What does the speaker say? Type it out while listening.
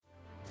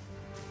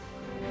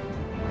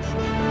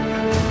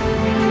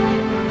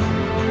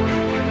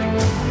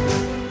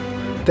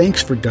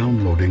Thanks for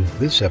downloading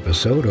this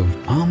episode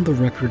of On the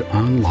Record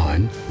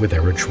Online with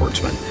Eric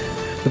Schwartzman,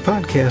 the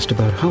podcast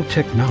about how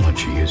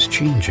technology is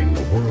changing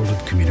the world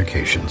of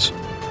communications.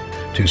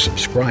 To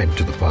subscribe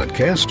to the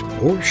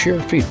podcast or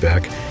share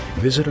feedback,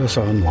 visit us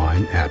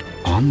online at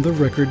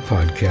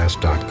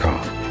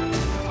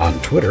ontherecordpodcast.com, on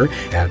Twitter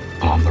at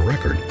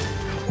ontherecord,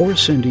 or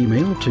send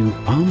email to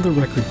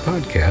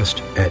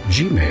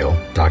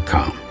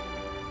ontherecordpodcast@gmail.com.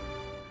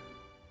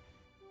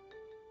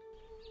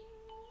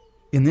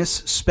 In this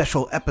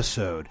special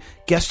episode,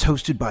 guest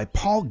hosted by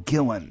Paul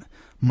Gillen,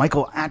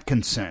 Michael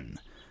Atkinson,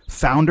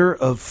 founder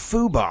of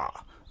Fuba,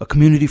 a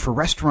community for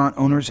restaurant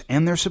owners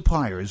and their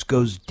suppliers,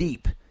 goes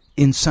deep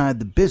inside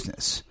the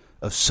business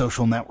of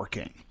social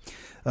networking.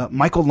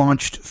 Michael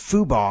launched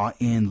Fuba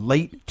in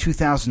late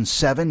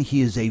 2007.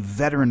 He is a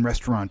veteran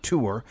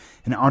restaurateur,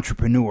 an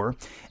entrepreneur,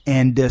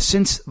 and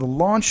since the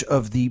launch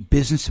of the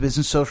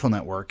business-to-business social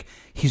network,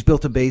 he's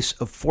built a base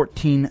of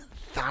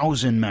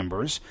 14,000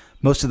 members,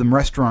 most of them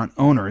restaurant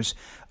owners.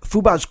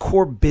 Fuba's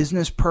core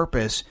business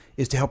purpose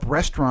is to help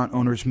restaurant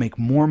owners make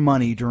more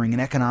money during an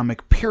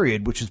economic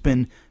period which has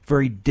been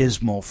very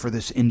dismal for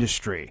this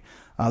industry.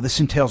 This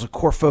entails a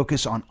core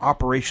focus on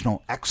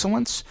operational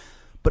excellence,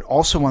 but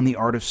also on the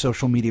art of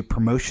social media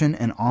promotion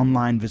and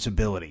online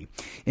visibility.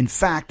 In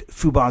fact,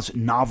 Fuba's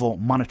novel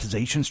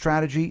monetization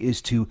strategy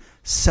is to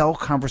sell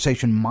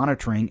conversation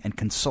monitoring and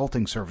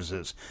consulting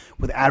services,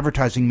 with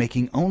advertising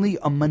making only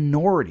a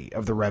minority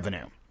of the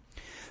revenue.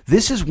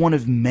 This is one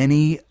of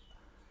many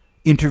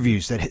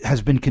interviews that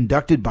has been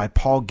conducted by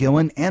Paul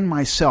Gillen and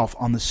myself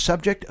on the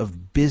subject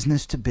of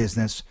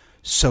business-to-business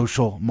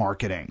social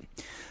marketing.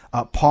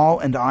 Paul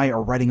and I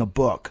are writing a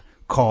book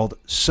called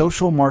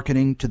Social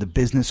Marketing to the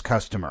Business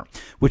Customer,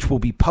 which will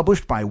be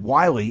published by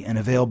Wiley and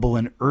available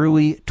in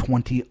early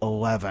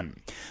 2011.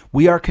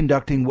 We are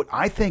conducting what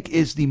I think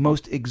is the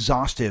most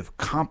exhaustive,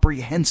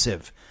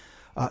 comprehensive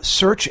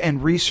search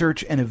and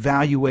research and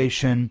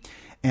evaluation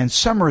and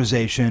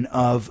summarization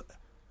of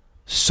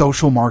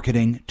social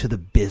marketing to the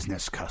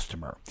business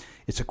customer.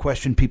 It's a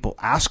question people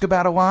ask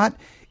about a lot.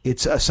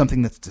 It's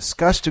something that's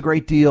discussed a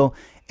great deal,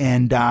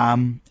 and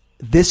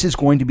this is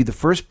going to be the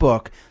first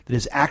book that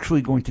is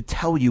actually going to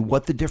tell you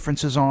what the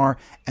differences are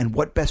and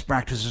what best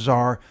practices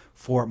are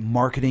for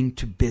marketing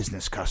to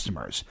business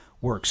customers.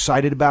 We're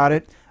excited about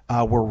it.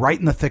 We're right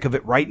in the thick of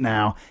it right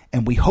now,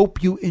 and we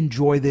hope you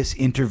enjoy this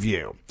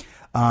interview.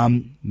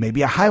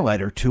 Maybe a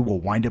highlight or two will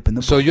wind up in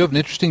the book. So you have an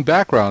interesting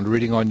background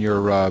reading on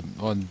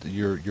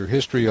your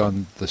history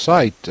on the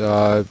site.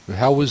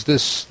 How was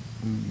this?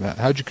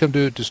 How'd you come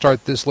to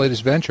start this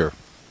latest venture?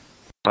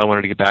 I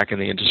wanted to get back in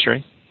the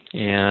industry,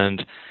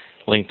 and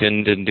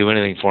LinkedIn didn't do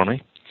anything for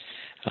me.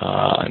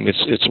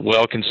 It's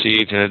well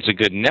conceived and it's a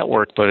good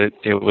network, but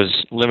it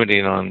was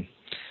limiting on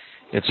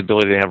its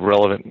ability to have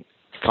relevant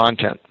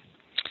content.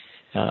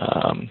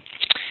 And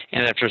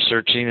after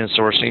searching and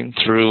sourcing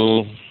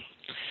through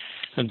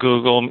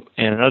Google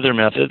and other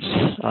methods,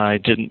 I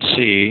didn't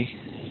see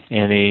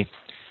any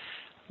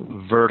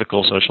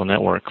vertical social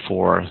network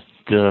for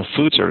the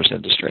food service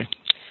industry.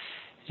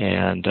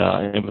 And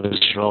it was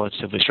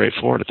relatively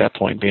straightforward at that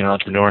point, being an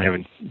entrepreneur,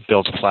 having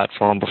built a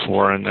platform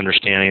before and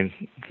understanding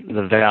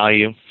the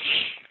value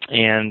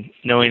and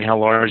knowing how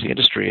large the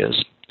industry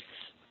is.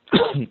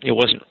 It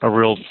wasn't a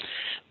real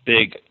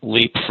big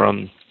leap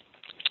from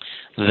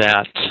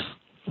that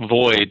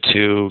void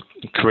to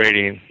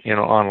creating an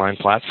online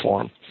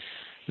platform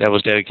that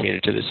was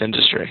dedicated to this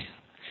industry.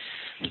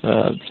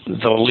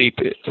 The leap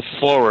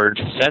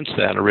forward since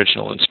that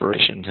original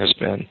inspiration has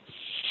been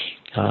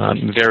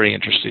very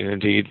interesting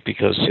indeed,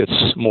 because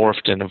it's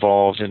morphed and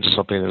evolved into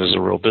something that is a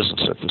real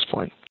business at this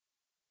point.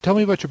 Tell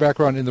me about your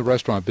background in the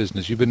restaurant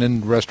business. You've been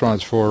in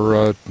restaurants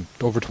for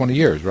over 20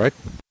 years, right?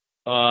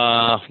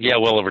 Yeah,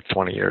 well over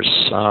 20 years.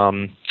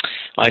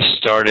 I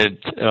started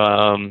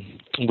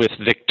with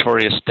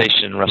Victoria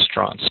Station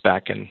restaurants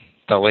back in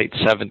the late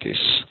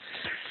 70s.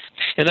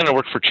 And then I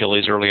worked for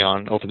Chili's early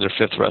on, opened their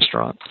 5th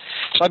restaurant.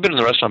 So I've been in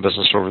the restaurant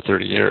business for over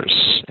 30 years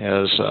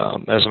as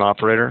an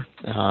operator.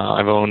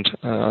 I've owned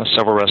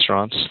several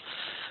restaurants.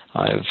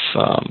 I've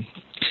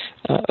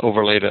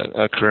overlaid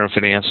a career in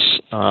finance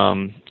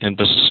and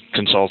business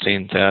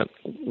consulting that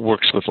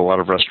works with a lot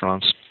of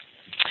restaurants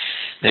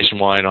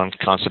nationwide on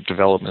concept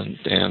development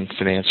and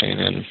financing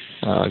and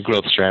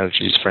growth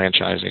strategies,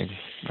 franchising,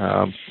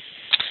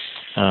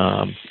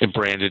 and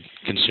branded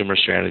consumer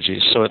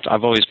strategies. So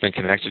I've always been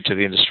connected to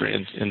the industry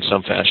in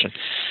some fashion.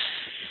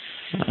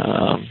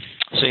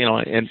 So,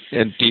 and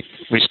deep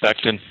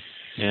respect and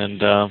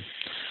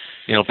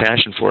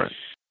passion for it.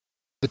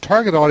 The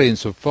target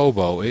audience of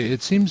Fuba,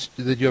 it seems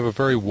that you have a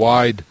very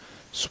wide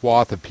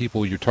swath of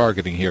people you're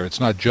targeting here. It's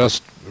not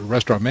just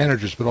restaurant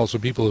managers, but also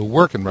people who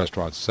work in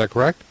restaurants. Is that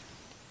correct?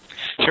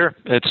 Sure.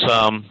 It's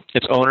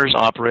owners,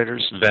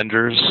 operators,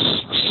 vendors,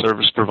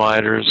 service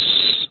providers,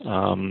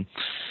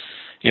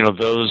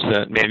 those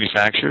that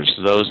manufacturers,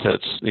 those that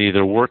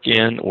either work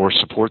in or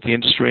support the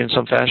industry in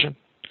some fashion.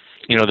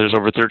 There's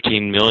over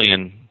 13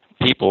 million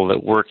people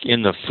that work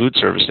in the food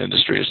service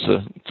industry. It's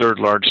the 3rd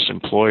largest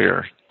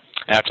employer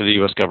after the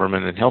U.S.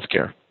 government and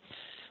healthcare.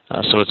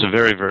 So it's a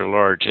very, very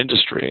large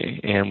industry.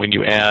 And when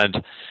you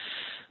add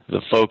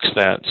the folks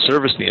that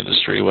service the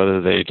industry, whether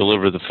they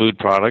deliver the food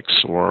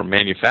products or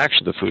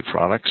manufacture the food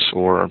products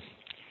or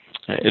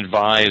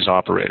advise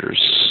operators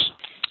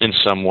in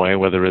some way,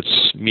 whether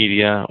it's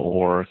media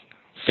or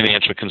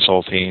financial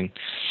consulting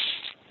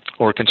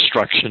or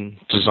construction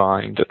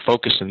design that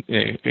focus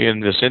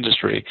in this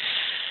industry,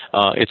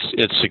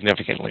 it's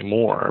significantly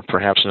more,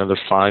 perhaps another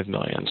 5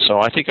 million. So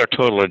I think our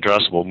total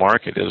addressable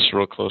market is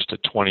real close to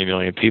 20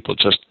 million people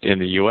just in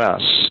the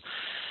U.S.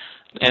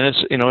 And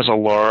it's a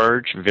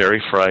large,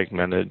 very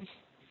fragmented,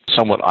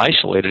 somewhat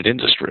isolated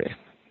industry.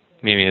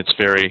 Meaning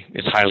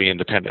it's highly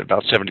independent.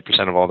 About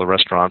 70% of all the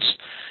restaurants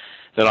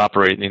that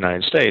operate in the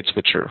United States,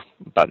 which are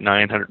about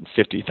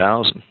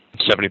 950,000,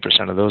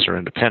 70% of those are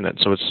independent.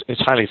 So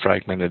it's highly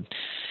fragmented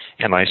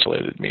and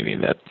isolated,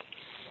 meaning that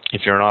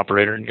if you're an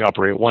operator and you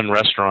operate one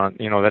restaurant,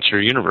 that's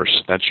your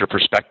universe, that's your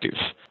perspective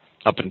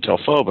up until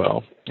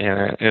FOBO.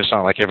 And it's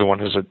not like everyone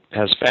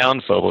has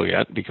found FOBO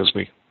yet, because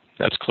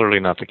that's clearly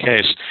not the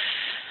case.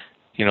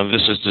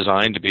 This is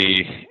designed to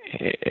be,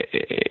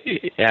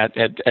 at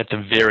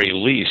the very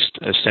least,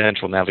 a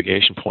central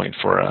navigation point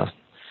for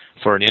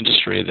an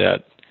industry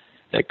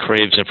that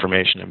craves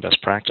information and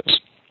best practice.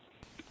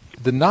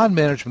 The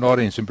non-management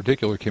audience in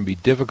particular can be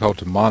difficult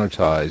to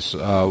monetize.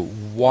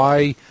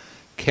 Why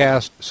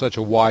cast such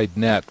a wide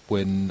net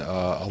when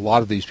a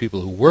lot of these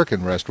people who work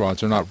in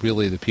restaurants are not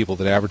really the people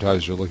that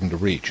advertisers are looking to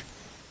reach?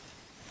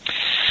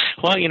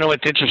 Well,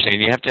 it's interesting.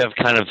 You have to have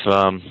kind of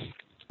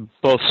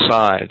both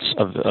sides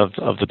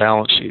of the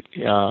balance sheet.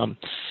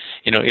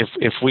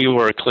 If we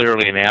were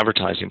clearly an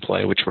advertising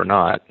play, which we're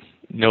not,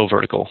 no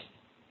vertical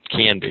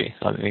can be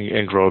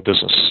and grow a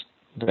business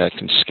that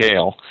can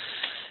scale,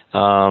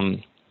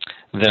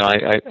 then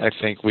I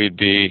think we'd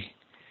be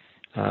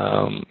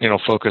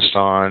focused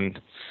on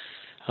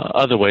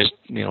other ways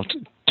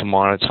to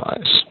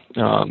monetize.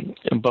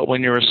 But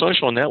when you're a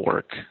social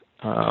network,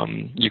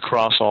 you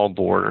cross all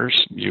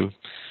borders, you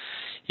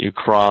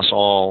cross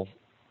all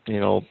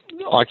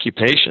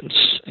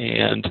occupations,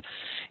 and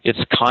it's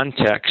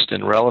context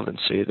and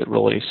relevancy that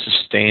really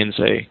sustains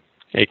a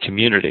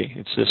community.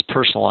 It's this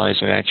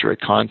personalized and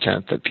accurate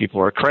content that people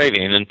are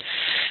craving. And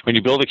when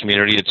you build a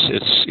community,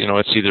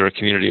 it's either a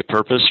community of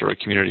purpose or a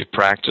community of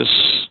practice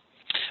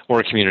or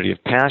a community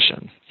of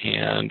passion.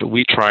 And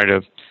we try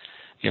to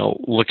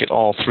look at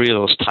all three of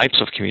those types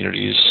of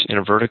communities in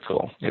a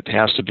vertical. It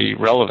has to be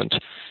relevant.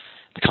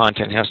 The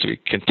content has to be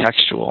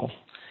contextual.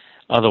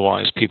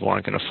 Otherwise, people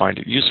aren't going to find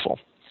it useful.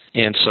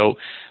 And so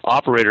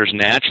operators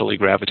naturally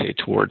gravitate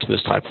towards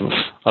this type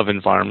of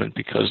environment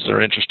because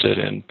they're interested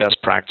in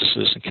best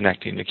practices and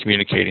connecting and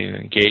communicating and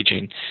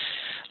engaging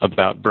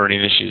about burning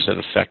issues that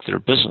affect their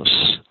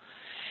business.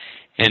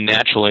 And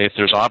naturally, if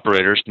there's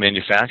operators,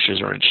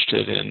 manufacturers are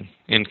interested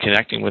in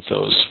connecting with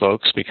those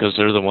folks because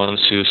they're the ones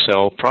who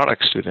sell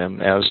products to them,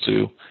 as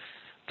do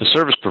the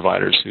service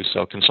providers who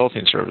sell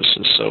consulting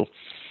services. So,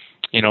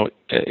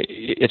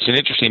 it's an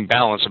interesting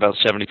balance. About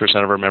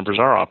 70% of our members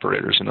are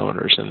operators and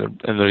owners, and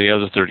the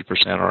other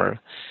 30% are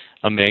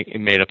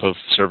made up of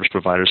service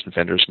providers and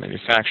vendors and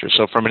manufacturers.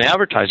 So from an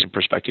advertising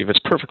perspective, it's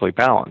perfectly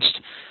balanced.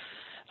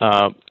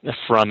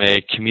 From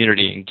a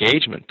community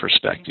engagement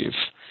perspective,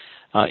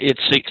 it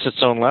seeks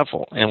its own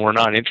level, and we're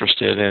not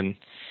interested in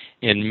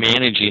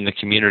managing the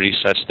community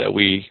such that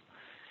we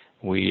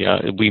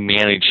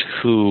manage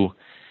who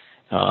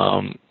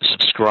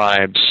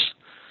subscribes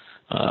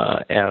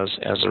as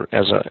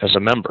a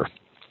member.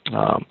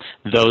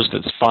 Those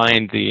that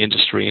find the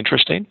industry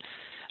interesting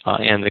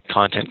and the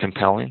content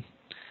compelling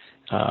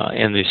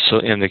and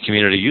the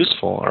community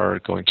useful are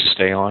going to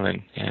stay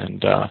on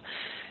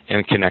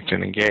and connect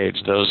and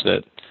engage. Those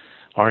that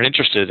aren't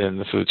interested in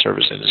the food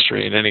service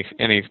industry in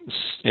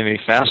any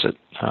facet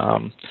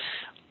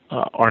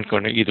aren't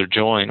going to either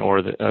join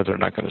or they're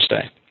not going to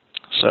stay.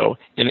 So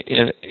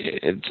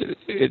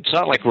it's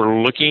not like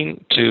we're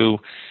looking to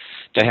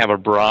have a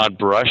broad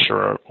brush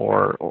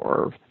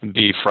or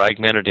be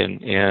fragmented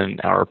in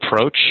our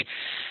approach.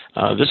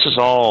 This is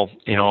all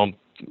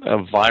a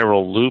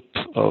viral loop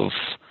of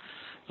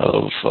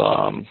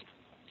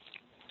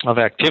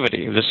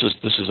activity. This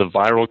is a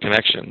viral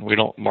connection. We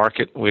don't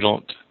market. We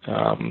don't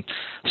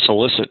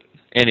solicit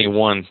any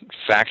one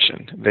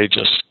faction. They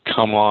just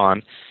come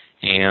on,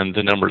 and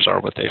the numbers are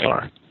what they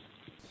are.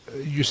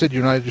 You said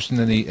you're not interested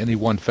in any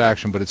one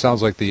faction, but it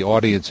sounds like the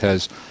audience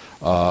has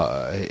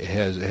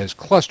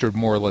clustered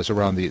more or less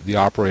around the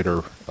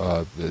operator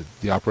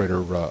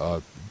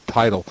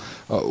title.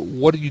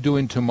 What are you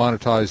doing to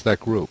monetize that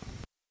group?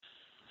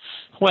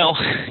 Well,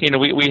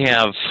 we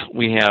have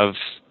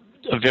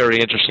a very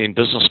interesting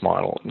business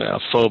model.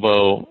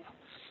 FOBO,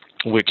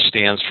 which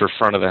stands for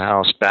front of the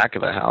house, back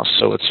of the house,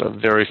 so it's a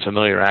very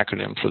familiar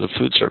acronym for the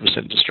food service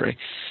industry.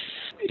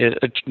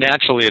 It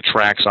naturally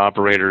attracts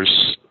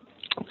operators.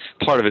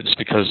 Part of it is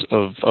because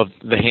of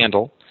the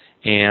handle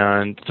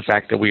and the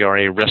fact that we are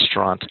a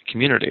restaurant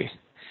community.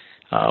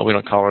 We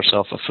don't call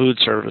ourselves a food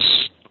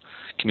service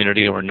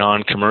community or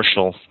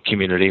non-commercial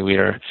community. We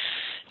are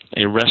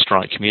a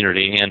restaurant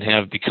community and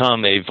have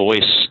become a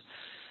voice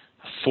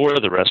for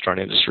the restaurant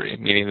industry,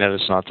 meaning that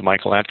it's not the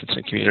Michael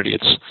Atkinson community,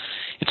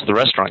 it's the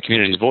restaurant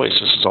community's voice.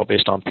 This is all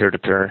based on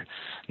peer-to-peer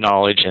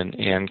knowledge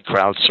and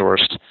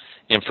crowdsourced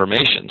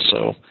information.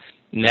 So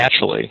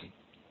naturally,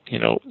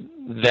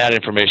 that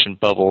information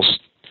bubbles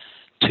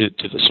to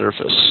the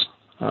surface.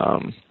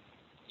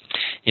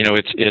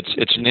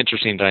 It's an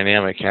interesting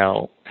dynamic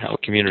how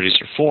communities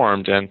are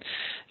formed, and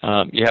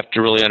you have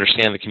to really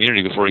understand the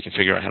community before you can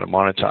figure out how to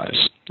monetize.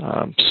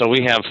 So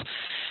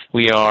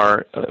we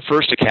are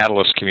first a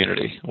catalyst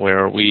community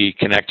where we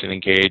connect and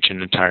engage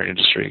an entire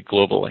industry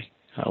globally.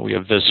 We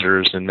have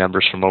visitors and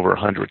members from over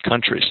 100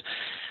 countries.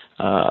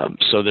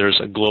 So there's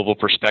a global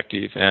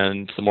perspective,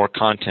 and the more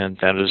content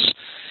that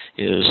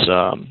is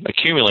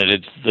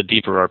accumulated, the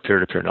deeper our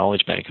peer-to-peer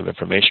knowledge bank of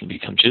information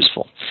becomes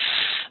useful.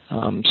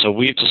 So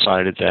we've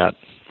decided that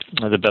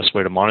the best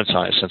way to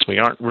monetize, since we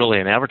aren't really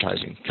an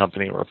advertising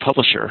company or a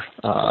publisher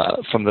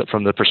from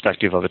the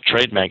perspective of a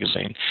trade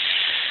magazine,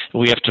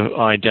 we have to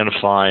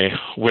identify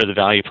where the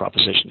value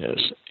proposition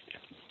is.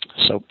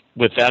 So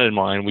with that in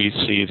mind, we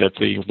see that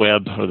the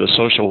web or the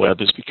social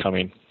web is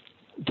becoming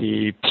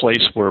the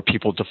place where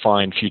people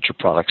define future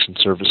products and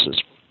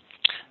services.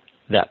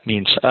 That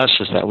means to us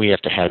is that we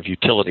have to have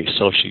utility,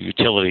 social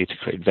utility, to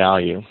create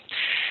value.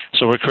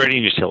 So we're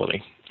creating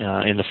utility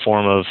in the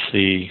form of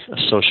the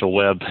social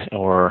web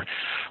or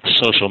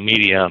social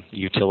media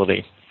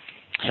utility,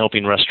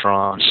 helping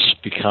restaurants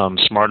become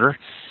smarter,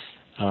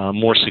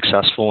 more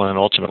successful, and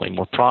ultimately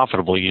more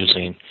profitable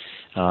using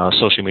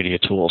social media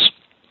tools.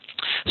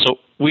 So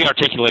we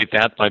articulate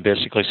that by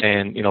basically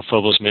saying,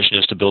 FOBO's mission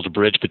is to build a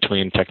bridge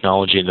between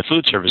technology and the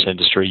food service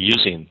industry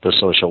using the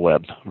social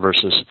web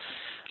versus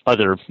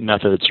other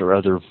methods or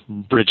other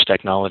bridge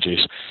technologies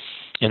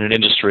in an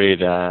industry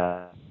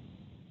that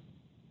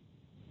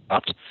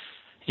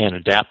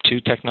adapt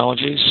to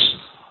technologies.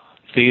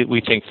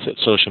 We think that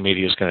social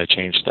media is going to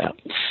change that.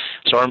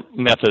 So our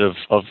method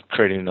of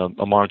creating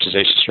a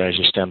monetization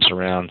strategy stems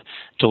around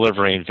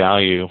delivering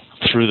value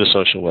through the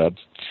social web.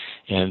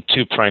 And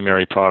two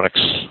primary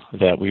products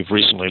that we've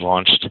recently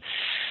launched.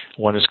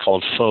 One is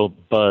called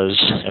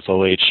FOBUZZ,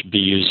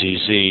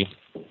 FOHBUZZ,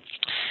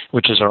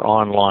 which is our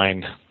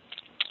online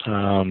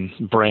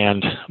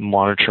brand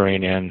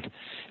monitoring and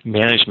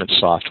management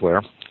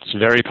software. It's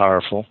very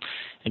powerful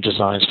and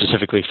designed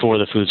specifically for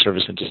the food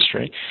service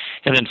industry.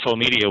 And then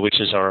FOMedia, which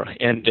is our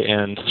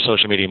end-to-end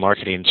social media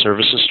marketing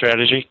services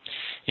strategy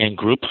and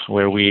group,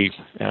 where we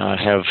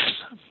have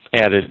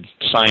added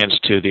science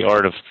to the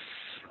art of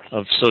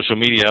social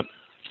media.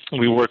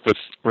 We work with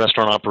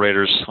restaurant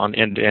operators on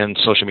end-to-end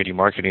social media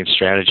marketing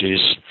strategies,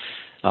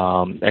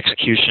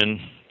 execution,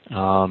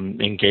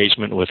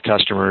 engagement with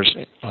customers,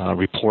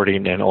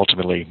 reporting, and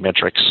ultimately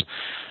metrics.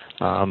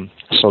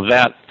 So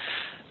that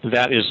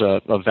is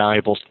a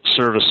valuable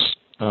service,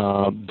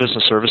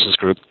 business services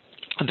group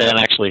that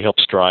actually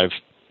helps drive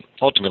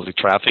ultimately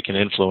traffic and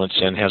influence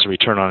and has a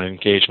return on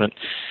engagement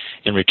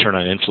and return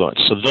on influence.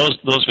 So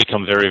those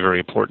become very, very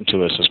important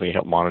to us as we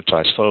help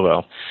monetize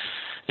FOBO.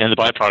 And the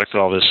byproduct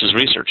of all this is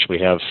research. We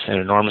have an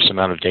enormous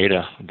amount of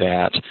data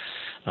that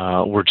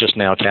we're just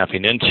now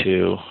tapping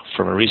into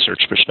from a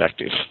research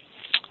perspective.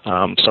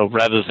 So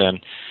rather than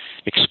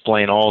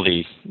explain all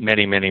the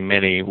many, many,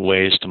 many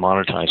ways to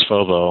monetize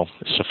FOBO,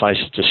 suffice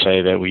it to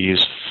say that we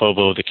use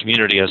FOBO, the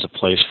community, as a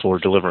place for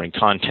delivering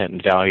content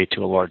and value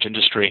to a large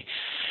industry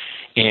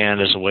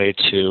and as a way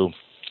to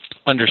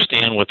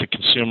understand what the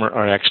consumer,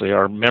 or actually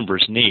our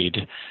members,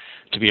 need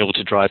to be able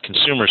to drive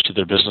consumers to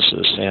their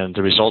businesses. And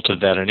the result of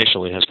that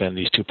initially has been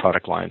these two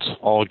product lines,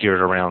 all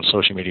geared around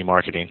social media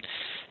marketing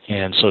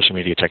and social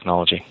media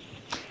technology.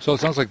 So it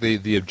sounds like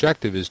the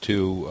objective is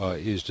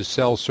to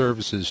sell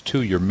services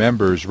to your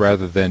members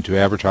rather than to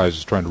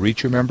advertisers trying to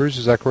reach your members.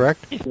 Is that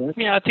correct?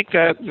 Yeah, I think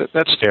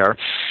that's fair.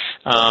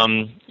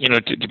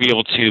 To be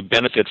able to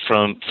benefit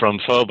from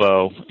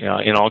FOBO,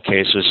 in all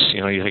cases,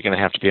 you're going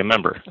to have to be a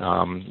member,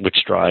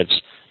 which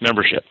drives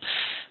membership.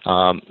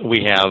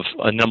 We have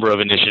a number of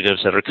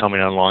initiatives that are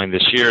coming online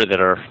this year that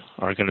are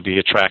going to be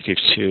attractive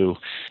to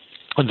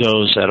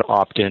those that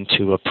opt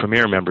into a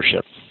Premier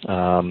membership,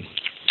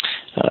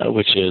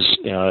 which is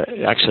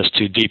access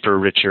to deeper,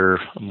 richer,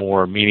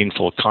 more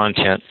meaningful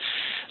content,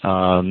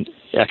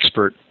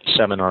 expert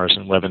seminars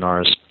and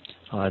webinars,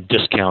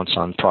 discounts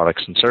on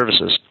products and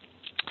services.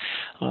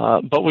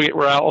 But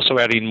we're also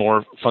adding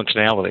more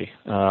functionality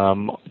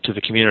to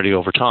the community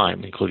over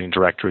time, including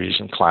directories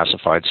and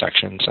classified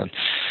sections, and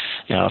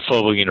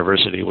FOBO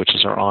University, which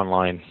is our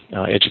online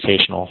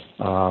educational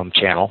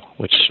channel,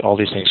 which all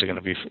these things are going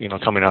to be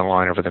coming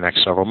online over the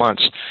next several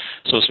months.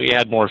 So as we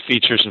add more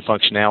features and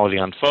functionality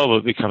on FOBO,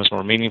 it becomes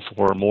more meaningful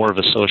or more of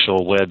a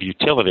social web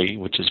utility,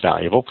 which is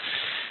valuable.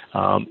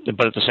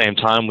 But at the same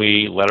time,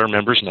 we let our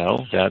members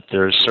know that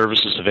there's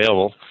services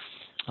available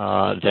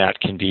that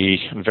can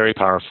be very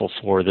powerful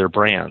for their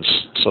brands.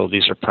 So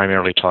these are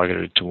primarily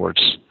targeted towards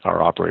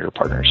our operator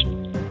partners.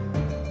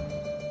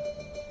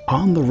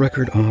 On the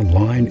Record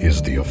Online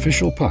is the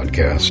official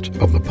podcast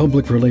of the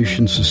Public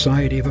Relations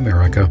Society of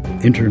America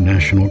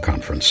International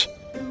Conference.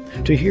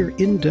 To hear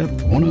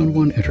in-depth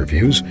one-on-one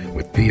interviews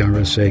with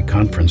PRSA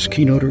conference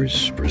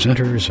keynoters,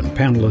 presenters, and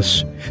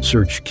panelists,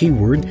 search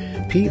keyword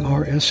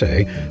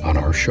PRSA on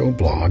our show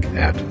blog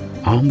at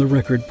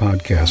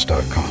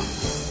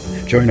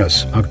ontherecordpodcast.com. Join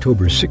us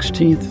October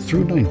 16th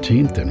through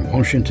 19th in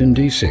Washington,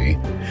 D.C.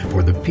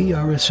 for the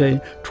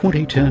PRSA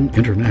 2010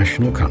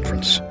 International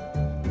Conference.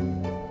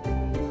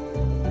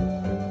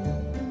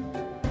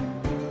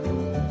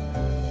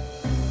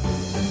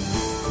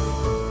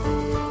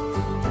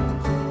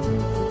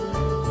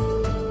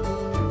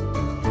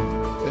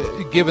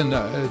 Given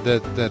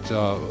that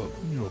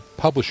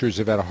publishers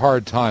have had a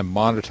hard time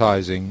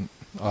monetizing,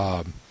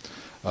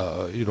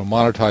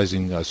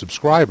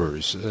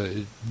 subscribers,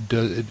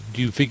 do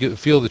you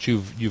feel that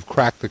you've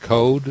cracked the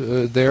code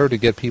there to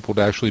get people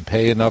to actually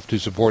pay enough to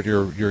support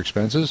your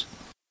expenses?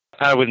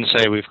 I wouldn't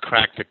say we've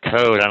cracked the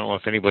code. I don't know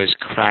if anybody's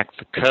cracked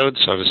the code,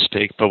 so to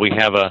speak, but we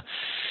have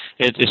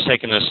it's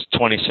taken us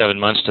 27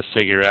 months to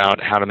figure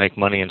out how to make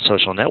money in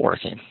social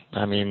networking.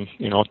 I mean,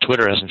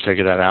 Twitter hasn't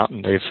figured that out,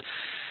 and they've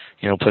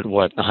put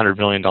 $100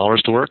 million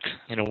to work.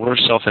 We're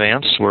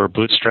self-financed, we're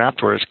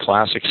bootstrapped, we're a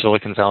classic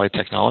Silicon Valley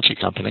technology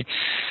company,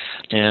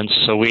 and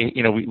so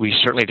we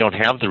certainly don't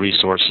have the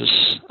resources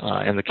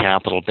and the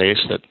capital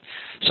base that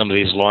some of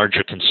these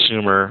larger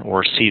consumer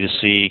or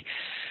C2C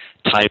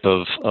type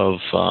of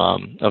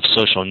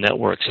social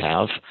networks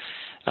have.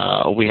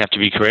 We have to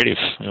be creative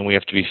and we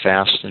have to be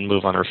fast and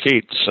move on our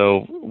feet.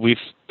 So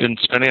we've been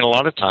spending a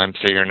lot of time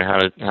figuring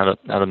out how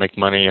to make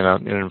money in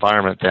an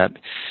environment that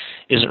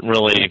isn't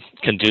really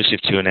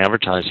conducive to an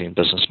advertising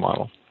business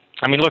model.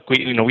 I mean, look,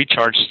 we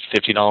charge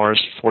 $50,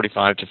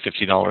 $45 to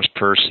 $50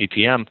 per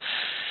CPM,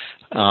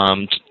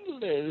 and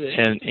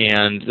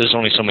there's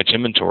only so much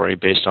inventory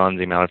based on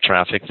the amount of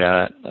traffic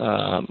that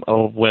a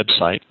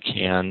website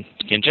can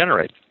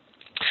generate.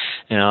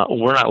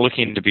 We're not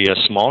looking to be a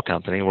small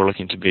company. We're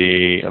looking to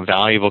be a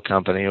valuable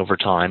company over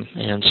time,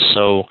 and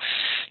so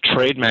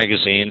trade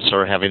magazines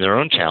are having their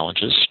own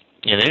challenges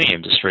in any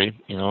industry,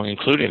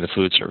 including the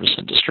food service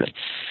industry.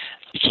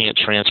 You can't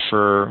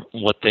transfer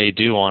what they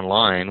do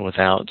online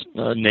without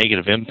a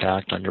negative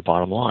impact on your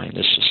bottom line.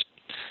 It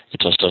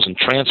just doesn't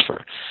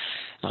transfer.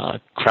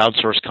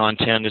 Crowdsourced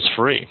content is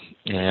free,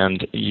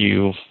 and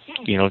you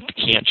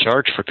can't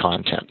charge for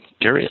content,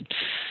 period.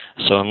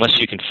 So unless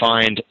you can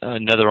find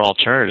another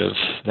alternative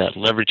that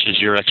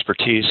leverages your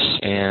expertise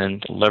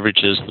and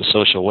leverages the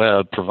social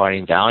web,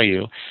 providing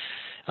value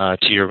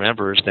to your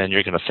members, then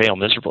you're going to fail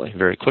miserably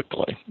very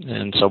quickly.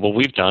 And so what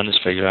we've done is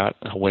figure out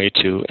a way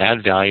to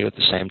add value at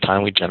the same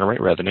time we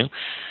generate revenue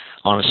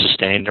on a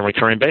sustained and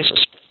recurring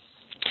basis.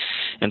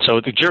 And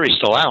so the jury's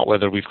still out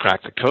whether we've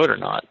cracked the code or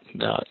not.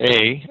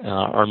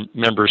 Our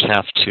members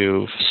have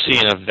to see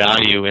enough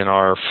value in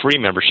our free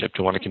membership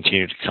to want to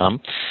continue to come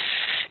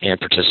and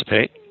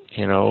participate.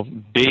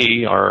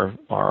 B, our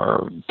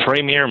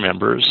premier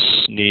members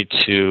need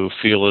to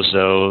feel as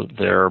though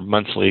their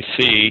monthly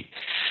fee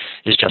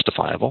is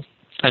justifiable.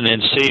 And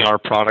then C, our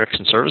products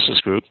and services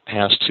group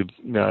has to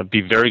be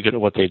very good at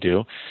what they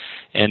do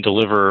and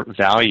deliver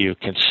value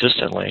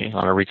consistently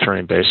on a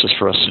recurring basis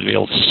for us to be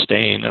able to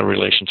sustain a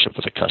relationship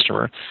with a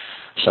customer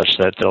such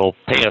that they'll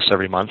pay us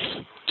every month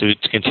to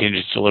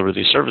continue to deliver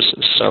these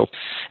services. So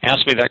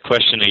ask me that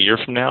question a year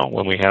from now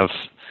when we have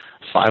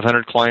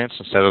 500 clients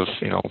instead of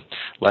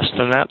less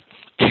than that.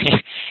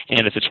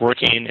 And if it's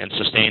working and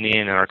sustaining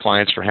and our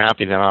clients are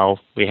happy, then I'll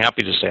be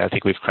happy to say I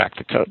think we've cracked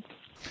the code.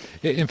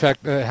 In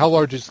fact, how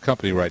large is the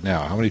company right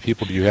now? How many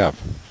people do you have?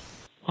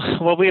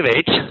 Well, we have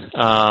 8.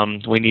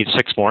 We need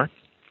 6 more.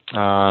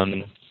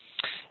 This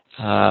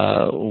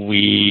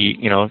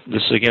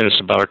again is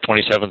about our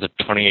 27th or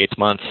 28th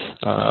month.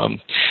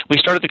 We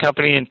started the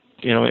company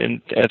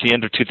at the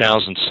end of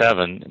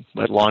 2007,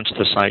 but launched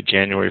the site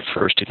January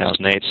 1st,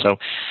 2008. So,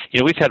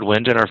 we've had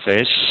wind in our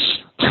face.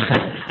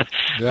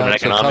 Yeah,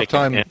 it's a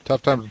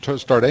tough time to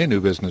start a new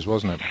business,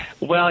 wasn't it?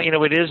 Well,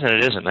 it is and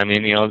it isn't. I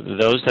mean,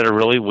 those that are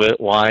really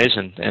wise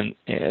and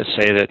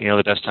say that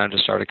the best time to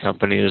start a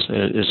company is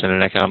in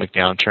an economic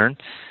downturn.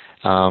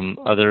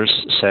 Others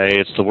say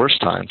it's the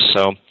worst time.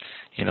 So,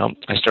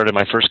 I started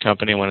my first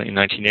company in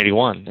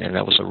 1981, and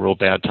that was a real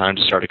bad time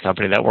to start a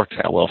company. That worked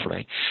out well for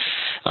me.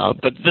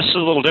 But this is a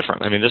little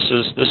different. I mean, this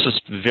is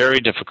very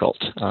difficult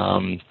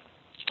to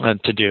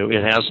do.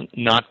 It has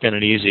not been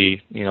an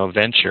easy,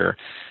 venture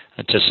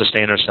to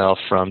sustain ourselves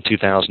from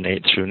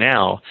 2008 through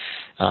now.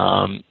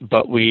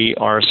 But we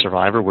are a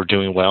survivor. We're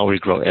doing well. We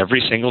grow every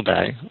single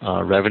day.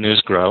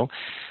 Revenues grow.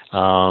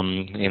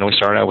 We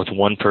started out with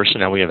 1 person,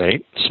 now we have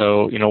 8.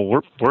 So,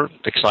 we're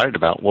excited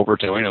about what we're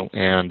doing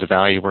and the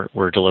value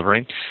we're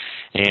delivering,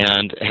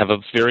 and have a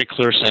very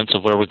clear sense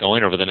of where we're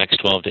going over the next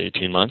 12 to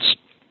 18 months.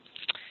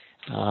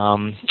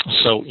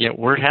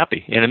 We're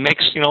happy, and it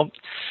makes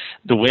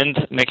the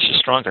wind makes you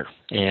stronger,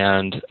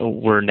 and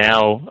we're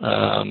now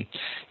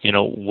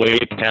way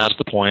past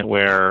the point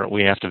where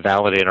we have to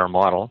validate our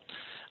model.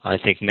 I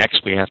think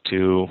next we have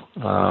to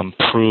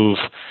prove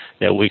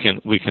that we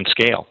can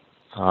scale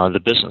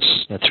the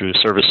business through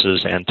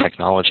services and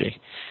technology.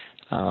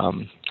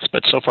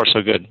 But so far,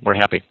 so good. We're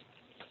happy.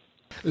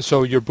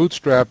 So you're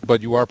bootstrapped,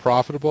 but you are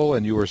profitable,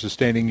 and you are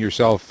sustaining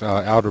yourself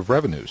out of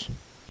revenues.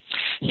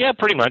 Yeah,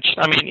 pretty much.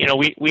 I mean,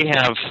 we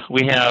have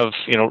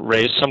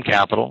raised some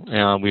capital.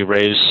 We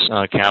raise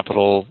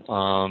capital,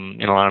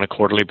 on a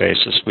quarterly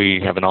basis.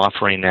 We have an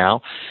offering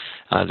now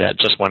that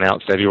just went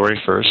out February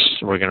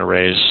 1st. We're going to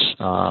raise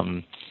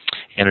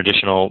an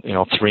additional,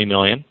 $3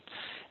 million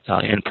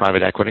in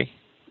private equity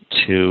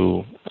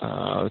to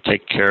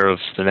take care of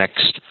the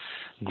next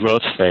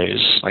growth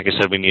phase. Like I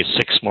said, we need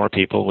 6 more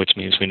people, which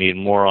means we need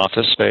more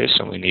office space,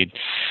 and we need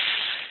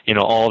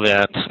all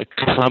that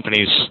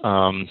company's,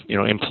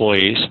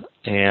 employees,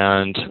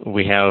 and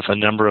we have a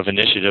number of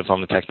initiatives on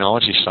the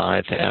technology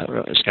side that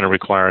is going to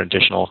require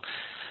additional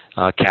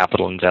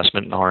capital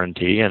investment in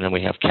R&D, and then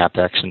we have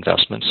CapEx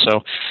investments.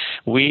 So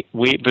we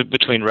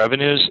between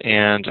revenues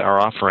and our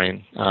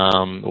offering,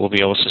 we'll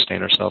be able to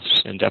sustain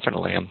ourselves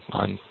indefinitely.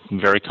 I'm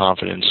very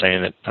confident in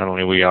saying that not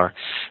only we are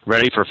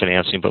ready for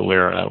financing, but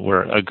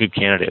we're a good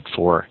candidate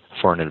for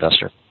an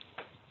investor.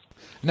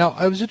 Now,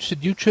 I was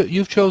interested,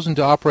 you've chosen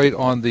to operate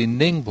on the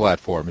Ning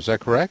platform, is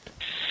that correct?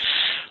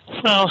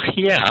 Well,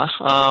 yeah.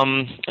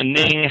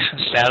 Ning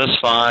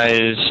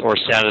satisfied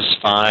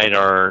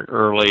our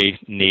early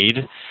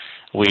need.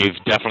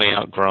 We've definitely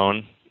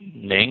outgrown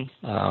Ning.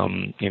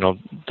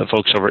 The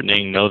folks over at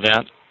Ning know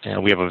that,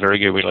 and we have a very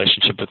good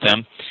relationship with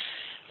them.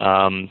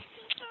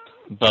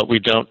 But we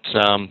don't,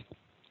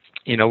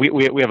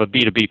 we have a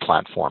B2B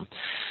platform.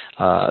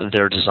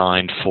 They're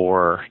designed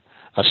for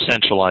a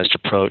centralized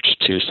approach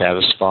to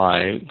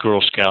satisfy Girl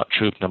Scout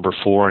Troop Number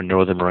 4 in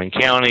Northern Marin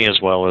County, as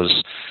well as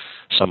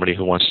somebody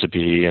who wants to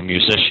be a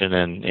musician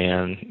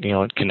and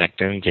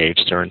connect and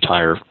engage their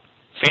entire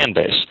fan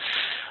base.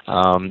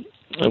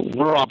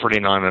 We're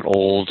operating on an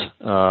old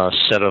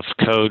set of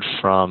code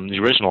from the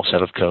original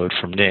set of code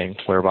from Ning,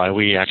 whereby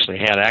we actually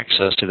had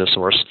access to the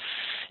source,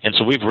 and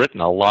so we've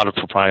written a lot of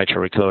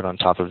proprietary code on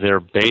top of their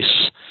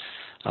base,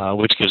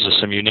 which gives us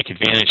some unique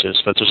advantages,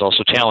 but there's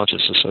also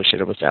challenges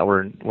associated with that.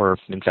 We're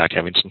in fact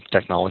having some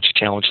technology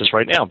challenges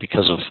right now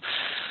because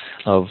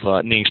of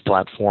Ning's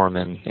platform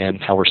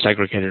and how we're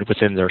segregated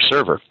within their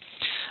server.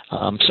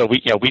 So we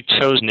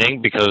chose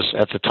Ning because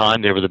at the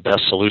time they were the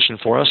best solution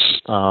for us,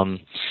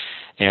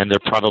 and they're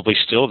probably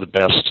still the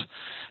best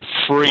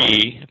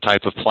free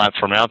type of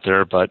platform out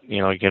there. But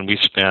again,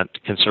 we've spent a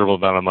considerable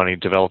amount of money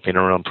developing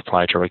our own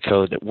proprietary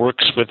code that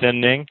works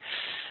within Ning.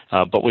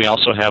 But we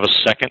also have a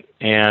second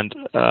and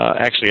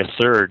actually a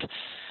third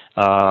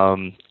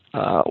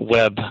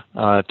web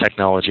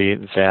technology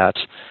that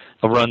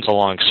runs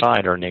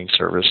alongside our Ning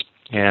service.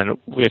 And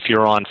if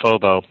you're on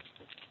Fobo,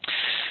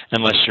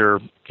 unless you're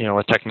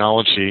a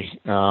technology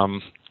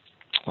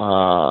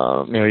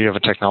you have a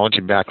technology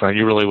background,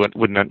 you really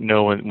would not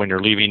know when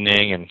you're leaving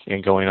Ning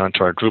and going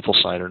onto our Drupal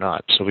site or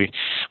not. So we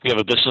have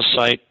a business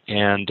site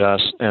and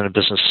a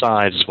business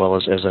side as well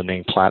as a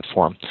Ning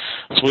platform.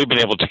 So we've been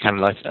able to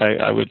kind of,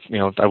 I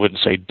wouldn't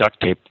say duct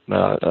tape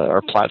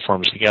our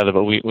platforms together,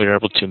 but we were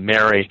able to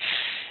marry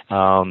a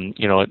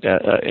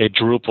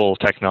Drupal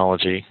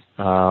technology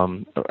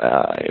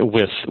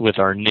with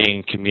our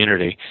Ning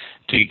community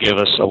to give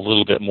us a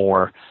little bit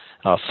more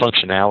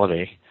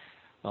functionality.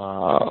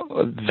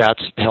 That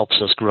helps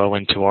us grow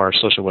into our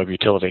social web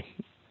utility.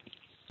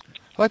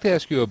 I'd like to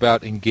ask you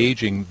about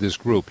engaging this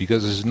group,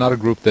 because this is not a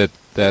group that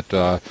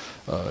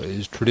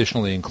is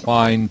traditionally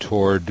inclined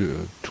toward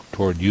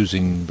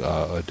using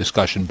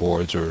discussion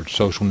boards or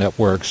social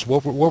networks.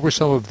 What were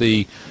some of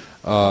the,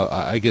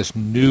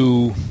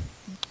 new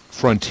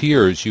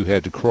frontiers you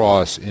had to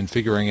cross in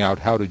figuring out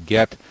how to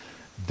get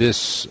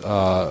this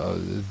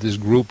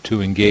group to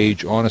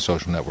engage on a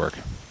social network?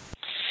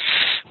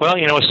 Well,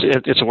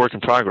 it's a work in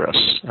progress.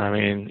 I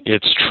mean,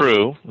 it's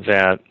true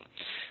that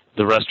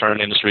the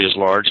restaurant industry is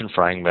large and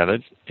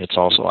fragmented. It's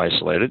also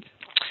isolated.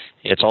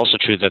 It's also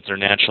true that they're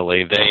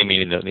naturally,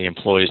 meaning the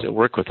employees that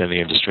work within the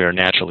industry, are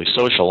naturally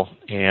social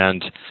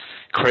and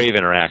crave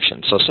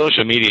interaction. So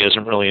social media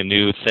isn't really a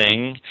new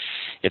thing.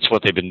 It's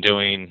what they've been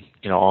doing,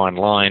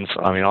 offline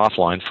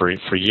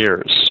for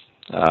years.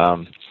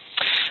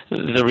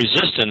 The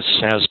resistance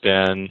has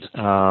been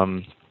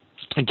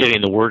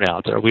getting the word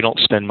out there. We don't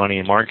spend money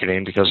in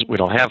marketing because we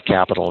don't have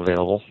capital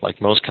available,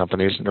 like most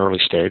companies in early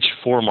stage,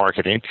 for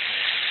marketing.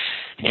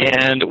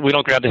 And we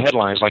don't grab the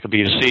headlines like a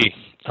B2C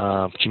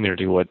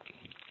community would.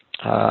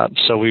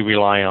 So we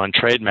rely on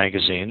trade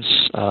magazines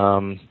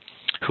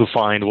who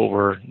find what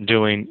we're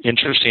doing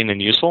interesting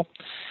and useful.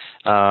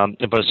 But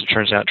as it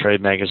turns out,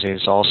 trade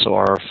magazines also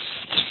are,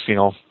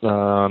 a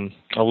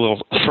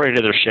little afraid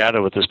of their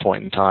shadow at this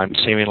point in time.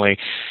 Seemingly,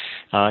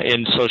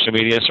 in social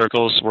media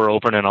circles, we're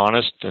open and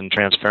honest and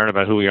transparent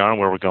about who we are and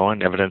where we're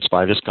going, evidenced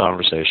by this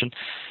conversation.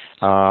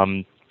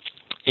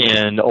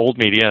 In old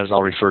media, as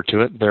I'll refer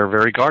to it, they're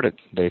very guarded.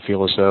 They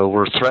feel as though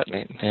we're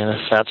threatening. And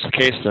if that's the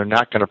case, they're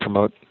not going to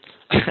promote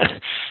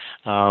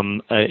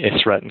a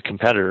threatened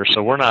competitor.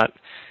 So we're not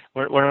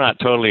we're not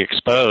totally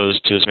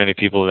exposed to as many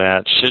people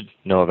that should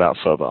know about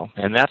FOBO,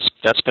 and that's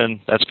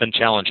been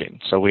challenging.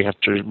 So we have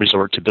to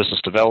resort to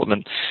business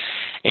development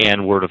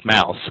and word of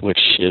mouth, which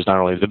is not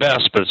only the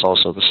best, but it's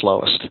also the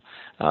slowest.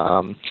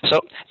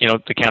 So,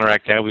 to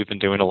counteract that, we've been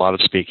doing a lot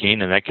of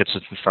speaking, and that gets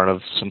us in front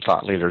of some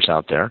thought leaders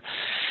out there.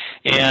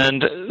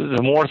 And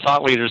the more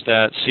thought leaders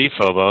that see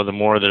FOBO, the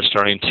more they're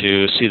starting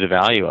to see the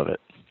value of it.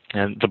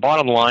 And the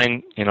bottom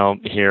line,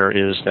 here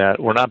is that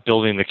we're not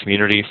building the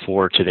community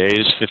for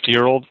today's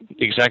 50-year-old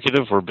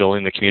executive. We're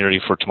building the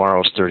community for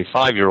tomorrow's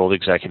 35-year-old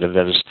executive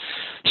that is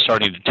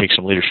starting to take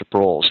some leadership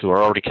roles, who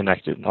are already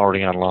connected,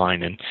 already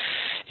online,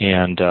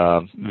 and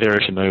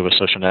very familiar with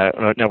social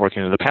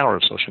networking and the power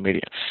of social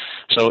media.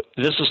 So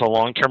this is a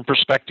long-term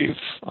perspective.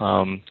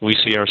 We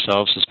see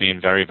ourselves as being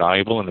very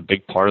valuable and a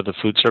big part of the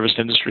food service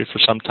industry for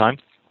some time.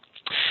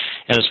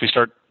 And as we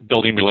start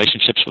building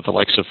relationships with the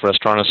likes of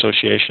restaurant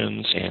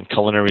associations and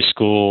culinary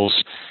schools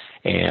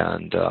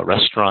and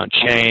restaurant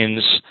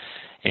chains,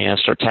 and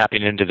start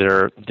tapping into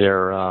their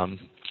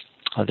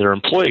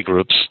employee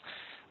groups,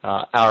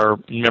 our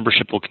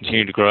membership will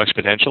continue to grow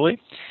exponentially,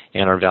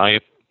 and our value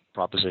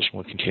proposition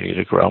will continue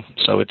to grow.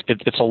 So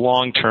it's a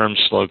long-term,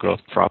 slow growth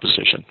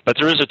proposition, but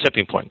there is a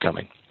tipping point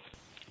coming.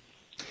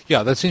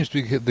 Yeah, that seems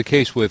to be the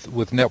case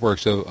with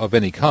networks of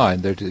any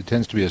kind. There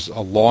tends to be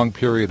a long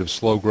period of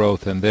slow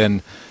growth, and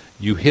then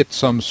you hit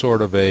some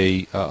sort of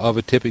a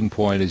tipping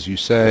point, as you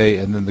say,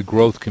 and then the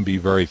growth can be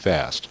very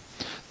fast.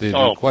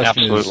 The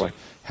question absolutely. is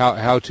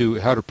how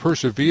to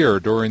persevere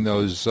during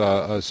those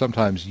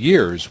sometimes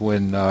years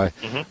when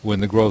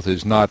the growth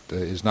is not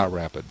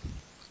rapid.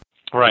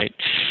 Right.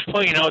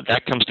 Well,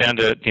 that comes down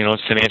to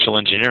financial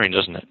engineering,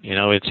 doesn't it?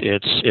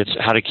 It's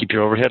how to keep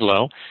your overhead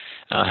low.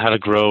 How to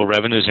grow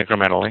revenues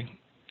incrementally,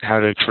 how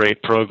to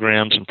create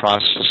programs and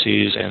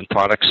processes and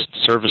products and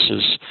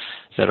services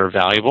that are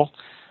valuable,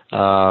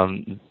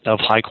 of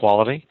high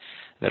quality,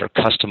 that are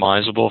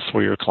customizable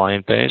for your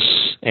client base,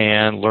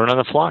 and learn on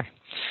the fly.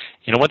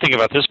 One thing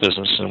about this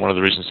business, and one of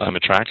the reasons I'm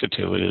attracted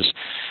to it, is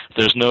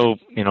there's no,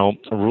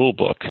 rule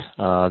book.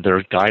 There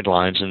are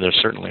guidelines, and there's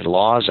certainly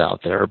laws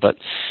out there, but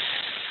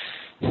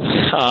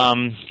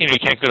you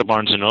can't go to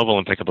Barnes & Noble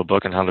and pick up a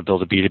book on how to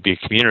build a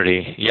B2B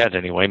community yet,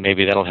 anyway.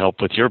 Maybe that'll help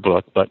with your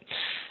book, but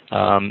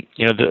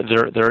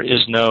there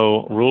is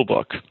no rule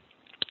book.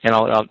 And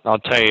I'll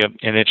tell you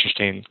an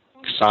interesting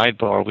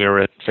sidebar. We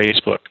were at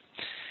Facebook,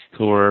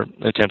 who were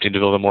attempting to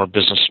build a more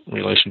business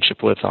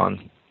relationship with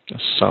on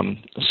some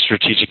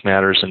strategic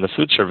matters in the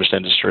food service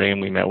industry, and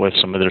we met with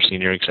some of their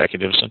senior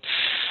executives. And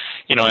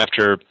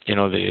after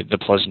the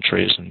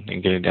pleasantries and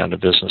getting down to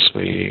business,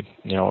 we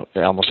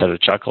almost had a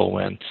chuckle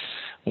when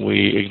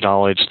we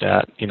acknowledged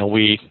that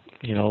we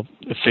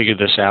figured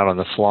this out on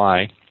the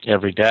fly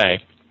every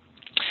day,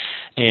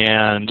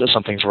 and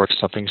some things work,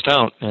 some things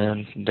don't.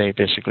 And they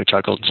basically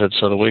chuckled and said,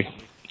 "So do we."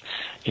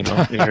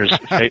 Here's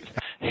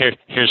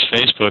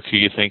Facebook, who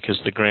you think is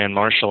the grand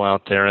marshal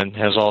out there and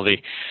has all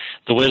the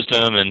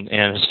wisdom and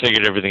has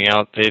figured everything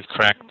out. They've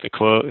cracked the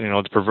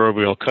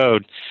proverbial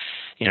code.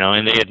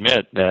 And they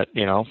admit that,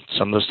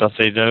 some of the stuff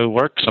they do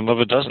works, some of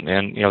it doesn't.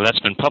 And, that's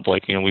been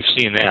public. We've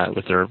seen that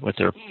with their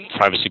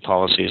privacy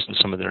policies and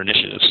some of their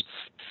initiatives.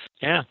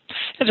 Yeah.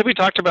 And so we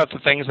talked about the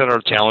things that are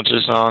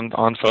challenges on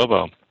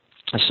FOBO,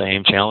 the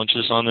same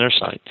challenges on their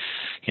site.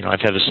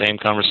 I've had the same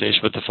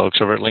conversation with the folks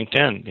over at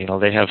LinkedIn.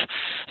 They have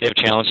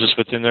challenges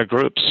within their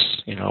groups.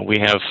 We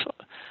have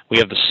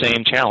the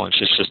same challenge.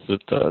 It's just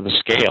that the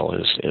scale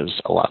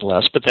is a lot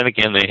less. But then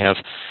again, they have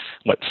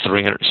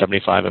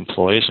 375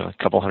 employees and a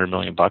couple $100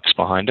 million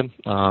behind them.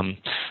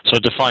 So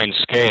define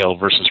scale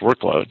versus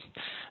workload.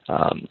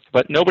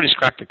 But nobody's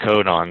cracked the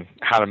code on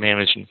how to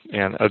manage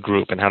a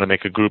group and how to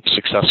make a group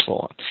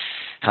successful,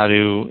 how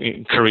to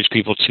encourage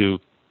people to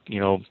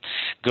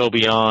go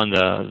beyond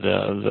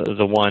the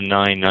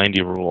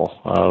 1-9-90 rule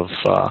of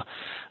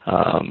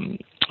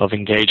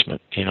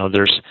engagement.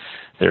 There's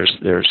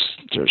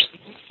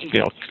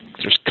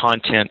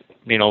content,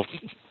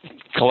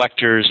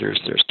 collectors.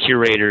 There's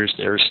curators.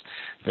 There's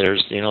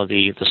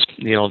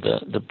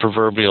the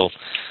proverbial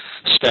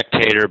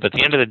spectator. But at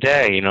the end of the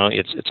day,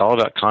 it's all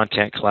about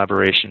content,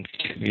 collaboration,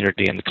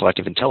 community, and the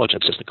collective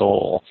intelligence is the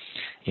goal.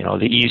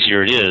 The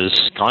easier it is,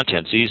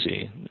 content's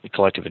easy. The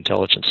collective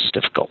intelligence is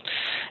difficult,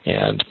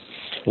 and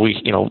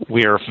we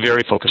are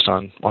very focused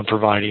on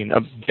providing a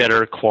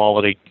better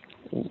quality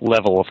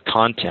level of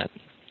content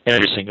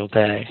every single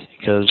day,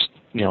 because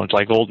it's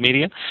like old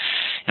media,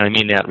 and I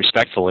mean that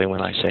respectfully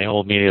when I say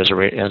old media as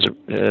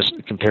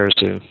compares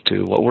to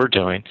what we're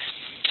doing.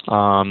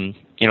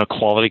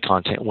 Quality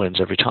content wins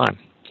every time.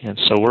 And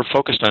so we're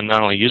focused on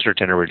not only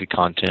user-generated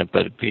content,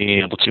 but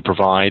being able to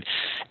provide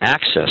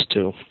access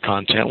to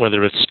content,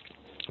 whether it's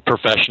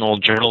professional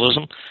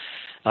journalism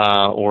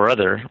or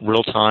other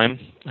real-time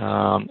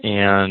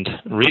and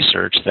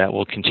research that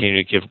will continue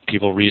to give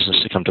people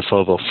reasons to come to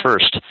FOBO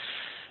first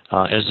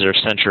as their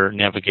center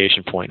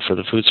navigation point for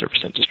the food service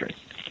industry.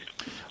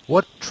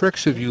 What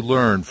tricks have you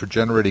learned for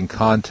generating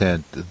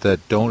content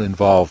that don't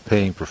involve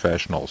paying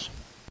professionals?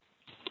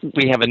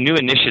 we have a new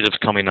initiative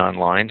coming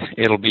online.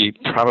 It'll be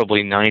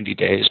probably 90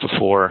 days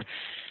before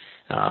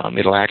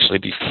it'll actually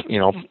be,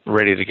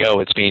 ready to go.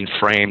 It's being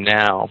framed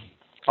now.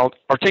 I'll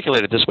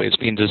articulate it this way. It's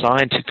being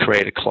designed to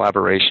create a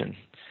collaboration.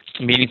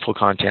 Meaningful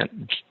content,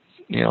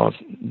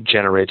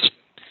 generates,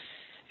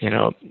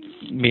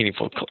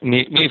 meaningful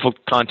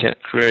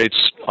content creates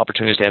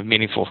opportunities to have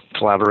meaningful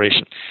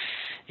collaboration.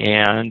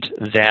 And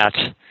that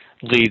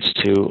leads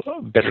to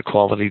better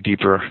quality,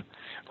 deeper,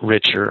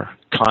 richer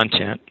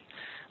content.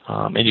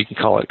 And you can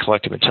call it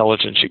collective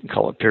intelligence, you can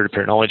call it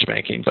peer-to-peer knowledge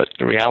banking, but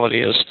the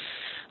reality is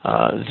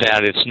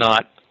that it's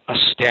not a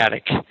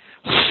static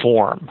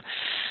form.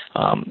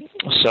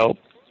 So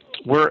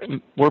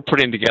we're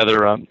putting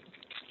together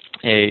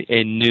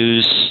a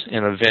news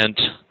and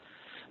event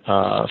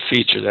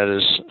feature that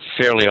is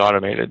fairly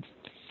automated,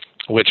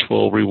 which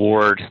will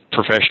reward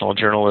professional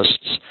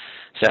journalists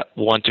that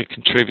want to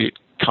contribute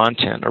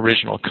content,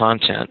 original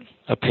content,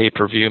 a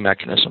pay-per-view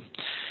mechanism,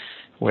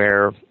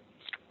 where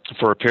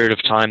for a period of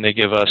time they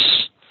give us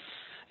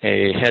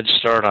a head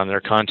start on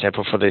their content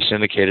before they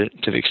syndicate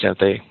it, to the extent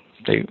they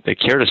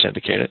care to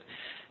syndicate it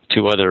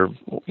to other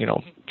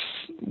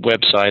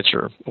websites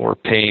or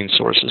paying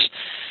sources.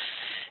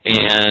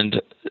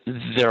 And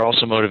they're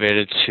also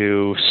motivated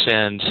to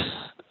send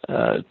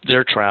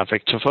their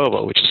traffic to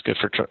Fobo, which is good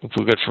for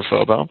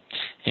Fobo.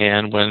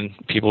 And when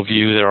people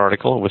view their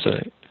article with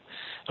a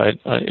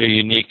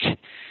unique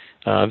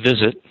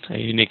visit, a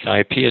unique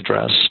IP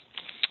address,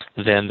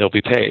 then they'll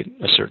be paid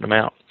a certain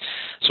amount.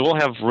 So we'll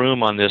have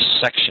room on this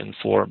section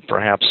for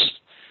perhaps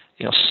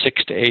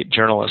 6 to 8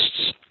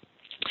 journalists,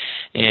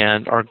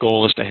 and our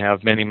goal is to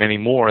have many, many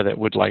more that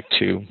would like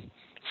to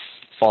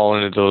fall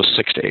into those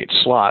 6 to 8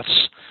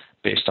 slots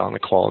based on the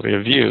quality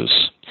of views.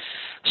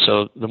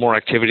 So the more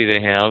activity they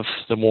have,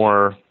 the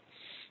more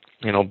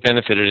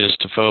benefit it is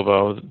to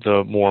Fobo,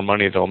 the more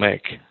money they'll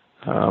make.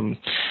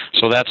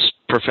 So that's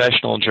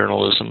professional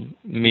journalism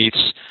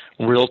meets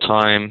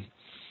real-time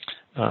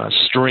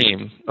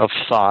stream of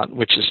thought,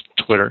 which is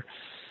Twitter,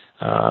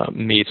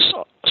 meets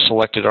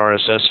selected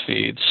RSS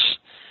feeds,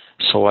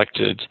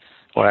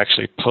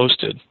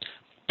 posted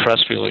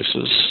press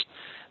releases,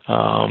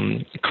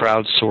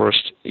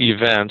 crowdsourced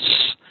events,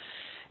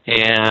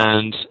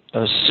 and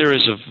a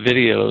series of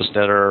videos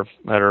that are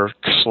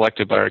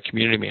selected by our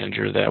community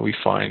manager that we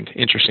find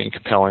interesting,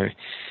 compelling,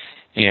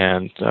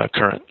 and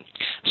current.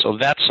 So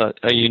that's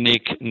a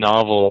unique,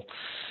 novel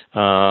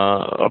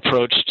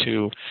approach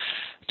to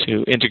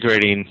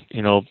integrating,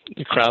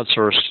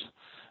 crowdsourced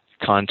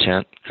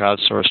content,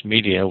 crowdsourced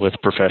media with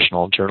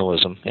professional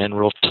journalism and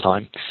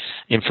real-time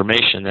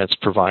information that's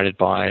provided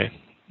by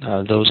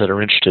those that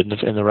are interested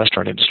in the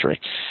restaurant industry.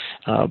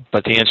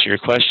 But to answer your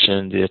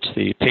question, it's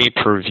the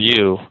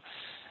pay-per-view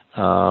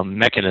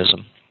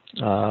mechanism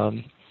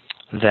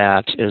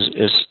that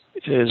is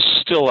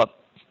still up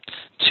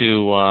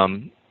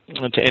to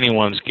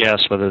anyone's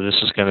guess whether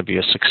this is going to be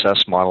a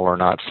success model or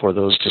not for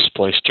those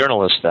displaced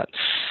journalists that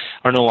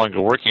are no longer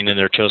working in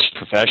their chosen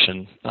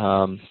profession,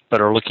 but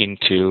are looking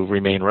to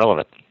remain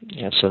relevant.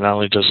 And so not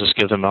only does this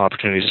give them an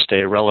opportunity to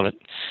stay relevant,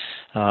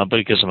 but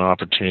it gives them an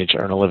opportunity to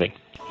earn a living.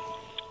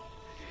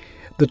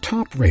 The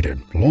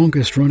top-rated,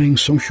 longest-running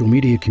social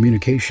media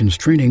communications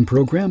training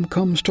program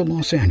comes to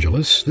Los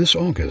Angeles this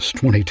August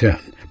 2010.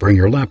 Bring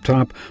your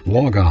laptop,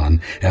 log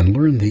on, and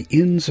learn the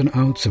ins and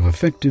outs of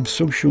effective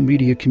social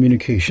media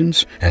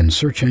communications and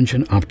search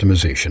engine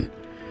optimization.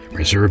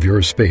 Reserve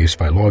your space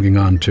by logging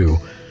on to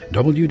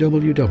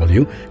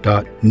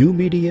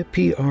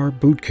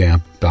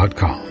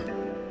www.newmediaprbootcamp.com.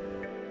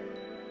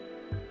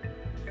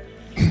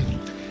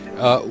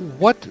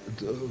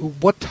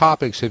 What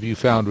topics have you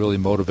found really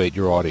motivate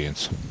your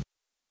audience?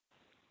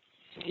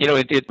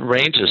 It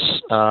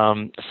ranges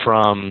from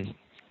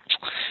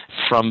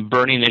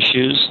burning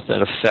issues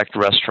that affect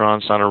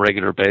restaurants on a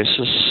regular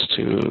basis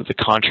to the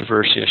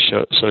controversy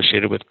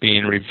associated with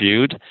being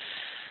reviewed,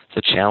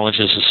 the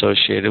challenges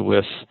associated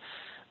with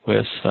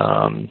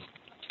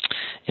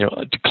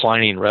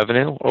declining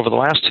revenue. Over the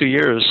last 2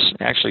 years,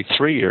 actually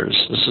 3 years,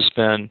 this has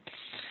been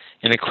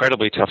an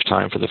incredibly tough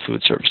time for the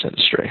food service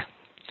industry.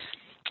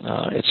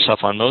 It's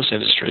tough on most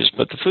industries,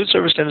 but the food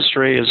service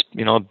industry is,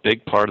 a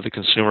big part of the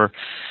consumer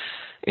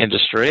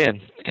industry,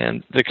 and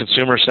the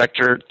consumer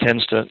sector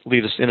tends to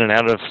lead us in and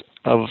out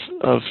of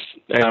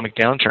economic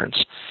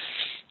downturns.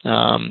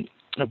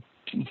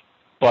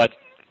 But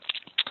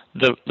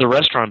the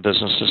restaurant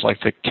business is like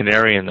the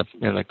canary in the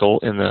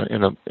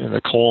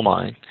coal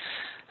mine.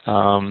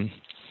 And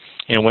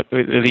what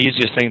the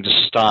easiest thing to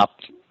stop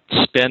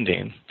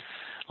spending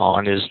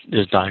on is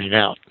dining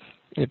out.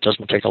 It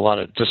doesn't take a lot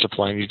of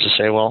discipline. You just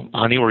say, well,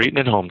 honey, we're eating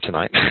at home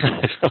tonight.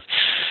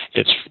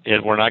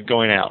 We're not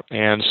going out.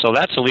 And so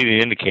that's a leading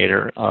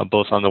indicator,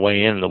 both on the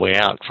way in and the way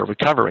out for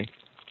recovery.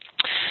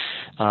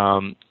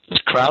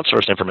 There's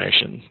crowdsourced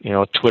information,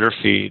 Twitter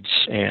feeds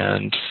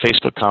and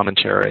Facebook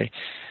commentary,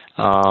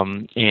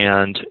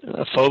 and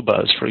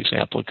Phobuzz, for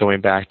example,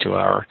 going back to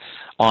our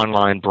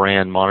online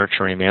brand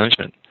monitoring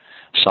management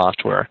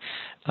software.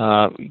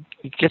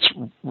 gets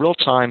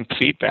real-time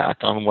feedback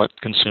on what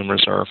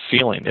consumers are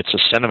feeling. It's a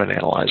sentiment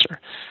analyzer.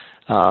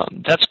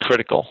 That's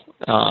critical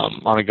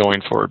on a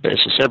going-forward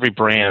basis. Every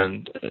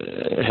brand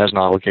has an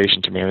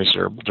obligation to manage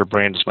their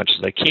brand as much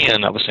as they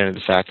can, notwithstanding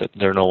the fact that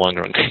they're no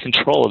longer in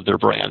control of their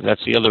brand.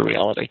 That's the other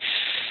reality.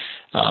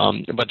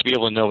 But to be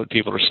able to know what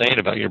people are saying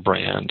about your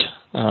brand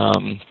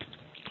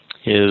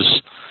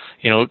is,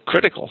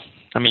 critical.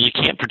 I mean, you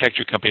can't protect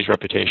your company's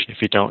reputation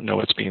if you don't know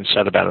what's being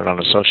said about it on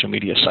a social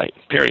media site,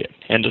 period.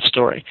 End of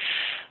story.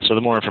 So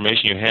the more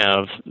information you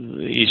have,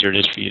 the easier it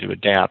is for you to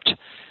adapt.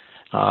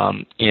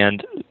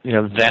 And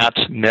that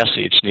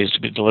message needs to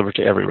be delivered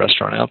to every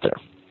restaurant out there.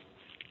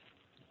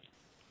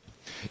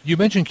 You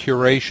mentioned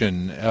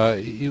curation.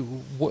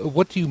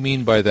 What do you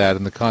mean by that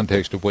in the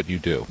context of what you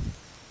do?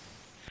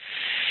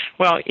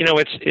 Well,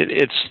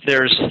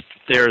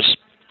 there's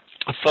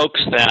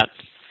folks that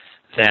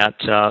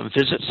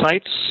visit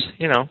sites,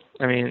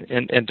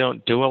 and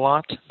don't do a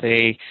lot.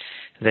 They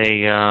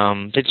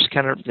just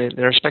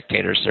they're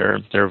spectators.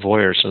 They're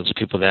voyeurs. So it's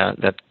people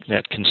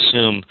that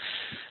consume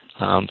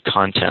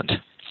content.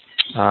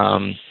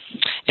 And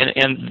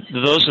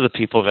those are the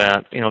people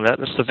that,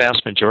 that's the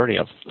vast majority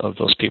of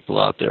those people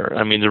out there.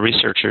 I mean, the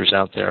researchers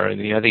out there, I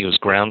think it was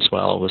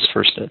Groundswell was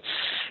first that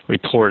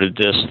reported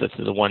this, that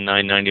the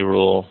 1-9-90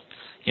 rule,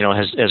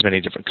 has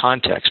many different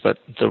contexts, but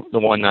the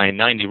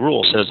 1-9-90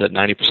 rule says that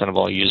 90% of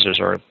all users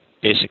are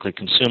basically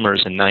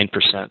consumers, and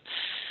 9%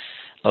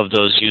 of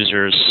those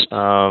users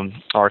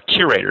are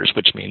curators,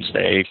 which means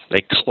they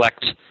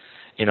collect,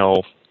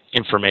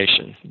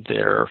 information.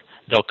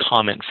 They'll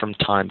comment from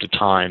time to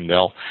time.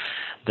 They'll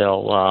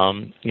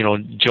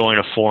join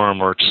a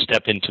forum or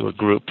step into a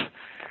group.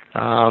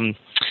 But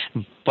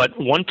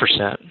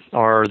 1%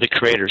 are the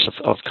creators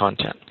of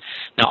content.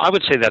 Now, I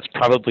would say that's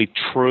probably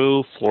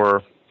true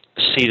for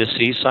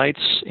C2C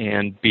sites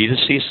and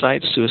B2C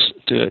sites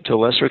to a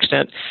lesser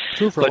extent.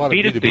 True for a lot of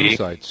B2B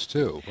sites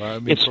too.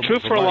 It's true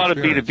for a lot of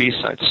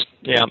B2B sites.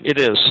 Yeah, it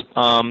is.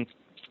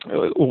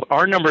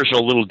 Our numbers are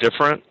a little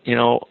different.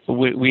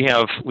 We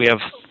have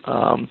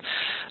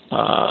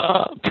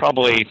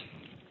probably.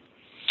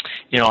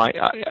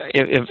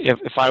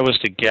 If I was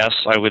to guess,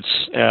 I would,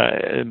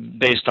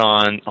 based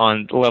on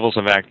levels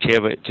of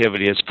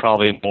activity, it's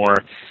probably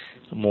more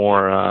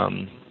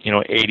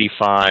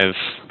 85,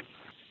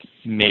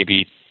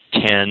 maybe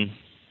 10,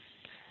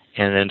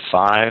 and then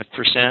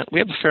 5%. We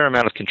have a fair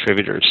amount of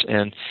contributors,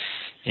 and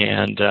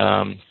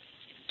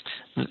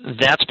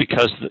that's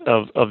because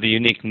of the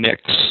unique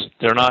mix.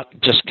 They're not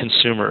just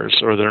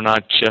consumers, or they're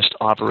not just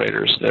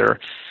operators. They're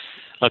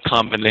a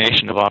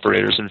combination of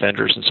operators and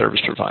vendors and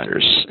service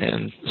providers,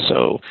 and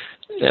so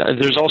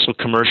there's also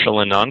commercial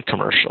and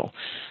non-commercial.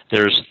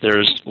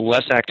 There's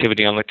less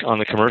activity on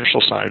the commercial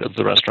side of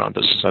the restaurant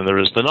business than there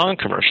is the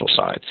non-commercial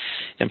side,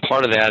 and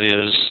part of that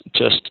is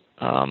just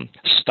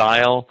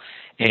style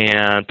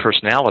and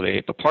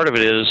personality. But part of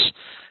it is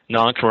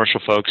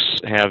non-commercial folks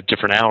have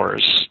different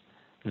hours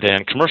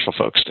than commercial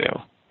folks do.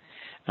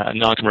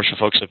 Non-commercial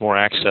folks have more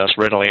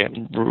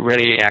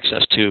ready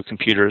access to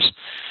computers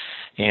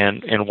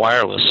and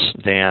wireless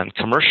than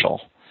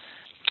commercial.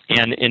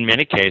 And in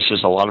many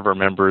cases, a lot of our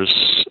members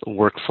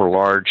work for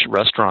large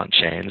restaurant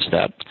chains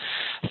that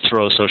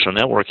throw social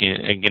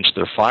networking against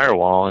their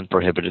firewall and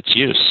prohibit its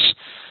use.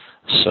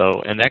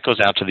 So, and that goes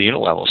out to the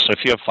unit level. So if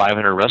you have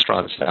 500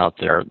 restaurants out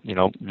there,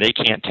 they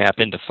can't tap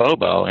into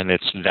FOBO and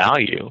its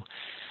value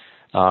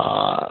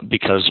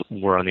because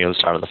we're on the other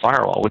side of the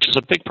firewall, which is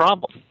a big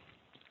problem.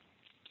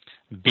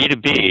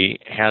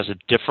 B2B has a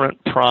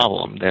different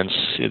problem than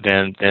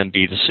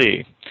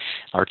B2C.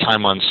 Our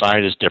time on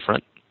site is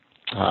different.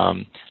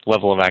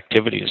 Level of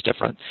activity is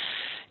different.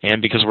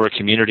 And because we're a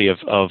community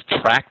of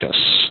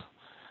practice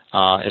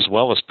as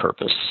well as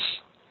purpose,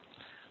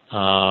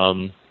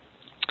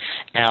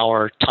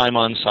 our time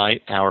on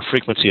site, our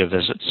frequency of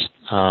visits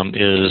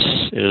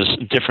is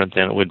different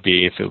than it would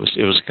be if it was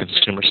a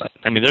consumer site.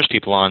 I mean, there's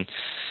people on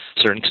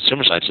certain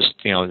consumer sites just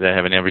that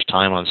have an average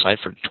time on site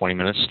for 20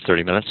 minutes,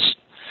 30 minutes,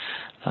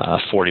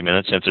 40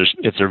 minutes.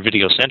 If they're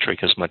video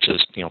centric, as much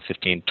as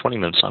 15, 20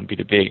 minutes on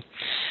B2B.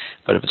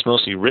 But if it's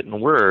mostly written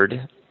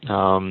word,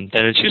 then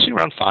it's usually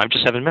around 5 to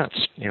 7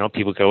 minutes.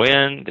 People go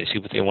in, they see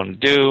what they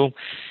want to do,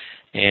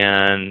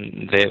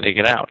 and they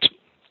get out.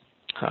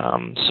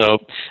 So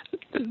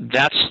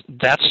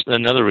that's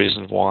another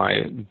reason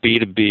why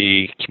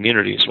B2B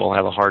communities will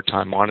have a hard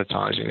time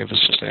monetizing if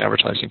it's just an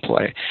advertising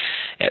play,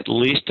 at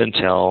least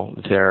until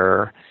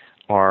there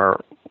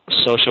are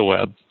social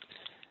web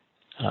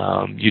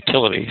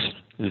utilities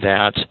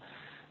that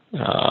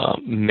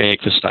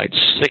make the site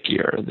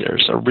stickier.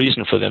 There's a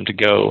reason for them to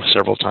go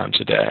several times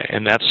a day,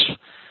 and that's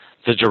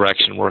the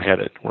direction we're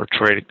headed. We're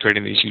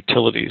creating these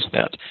utilities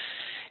that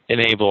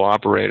enable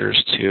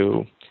operators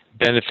to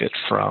benefit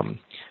from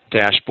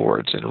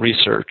dashboards and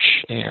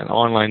research and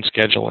online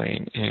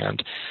scheduling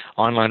and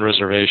online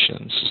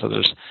reservations. So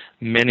there's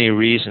many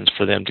reasons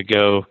for them to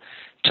go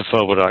to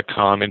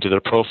Fobo.com into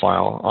their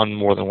profile on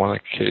more than one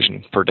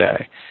occasion per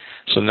day.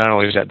 So not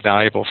only is that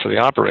valuable for the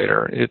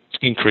operator, it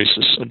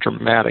increases a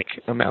dramatic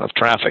amount of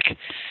traffic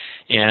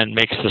and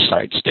makes the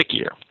site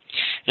stickier.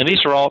 And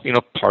these are all,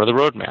 part of the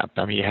roadmap.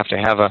 I mean, you have to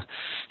have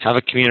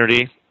a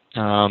community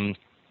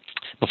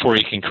before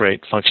you can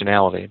create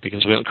functionality,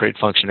 because we don't create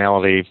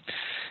functionality,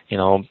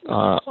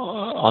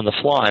 on the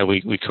fly.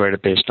 We create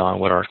it based on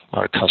what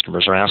our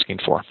customers are asking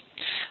for.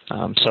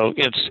 So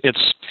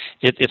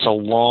it's a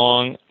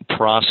long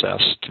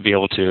process to be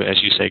able to,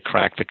 as you say,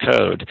 crack the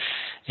code,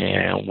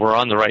 and we're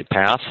on the right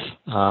path.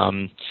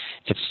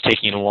 It's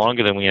taking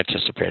longer than we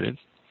anticipated.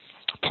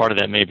 Part of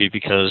that may be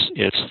because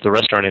it's the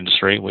restaurant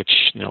industry, which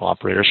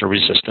operators are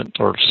resistant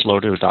or slow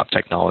to adopt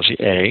technology.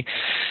 A,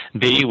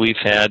 B, we've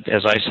had,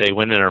 as I say,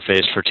 wind in our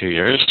face for 2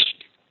 years.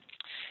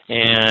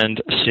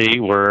 And C,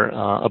 we're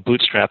a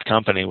bootstrapped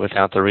company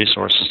without the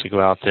resources to go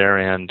out there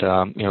and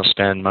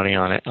spend money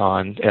on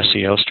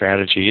SEO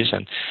strategies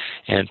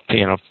and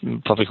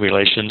public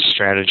relations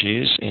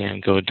strategies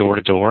and go door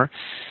to door.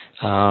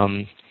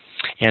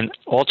 And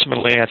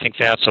ultimately, I think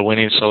that's a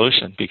winning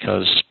solution,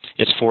 because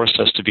it's forced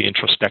us to be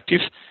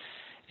introspective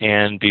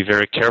and be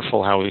very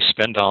careful how we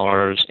spend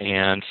dollars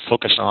and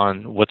focus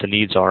on what the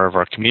needs are of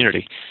our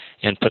community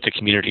and put the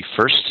community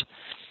first.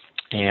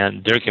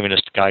 And they're giving us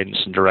guidance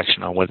and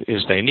direction on what it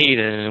is they need,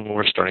 and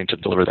we're starting to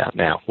deliver that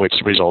now, which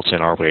results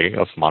in our way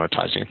of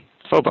monetizing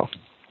FOBO.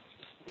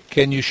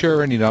 Can you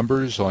share any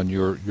numbers on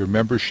your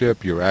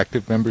membership, your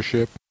active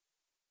membership?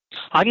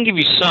 I can give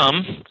you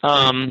some.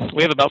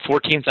 We have about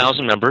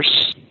 14,000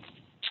 members.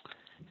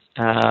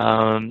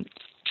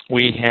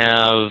 We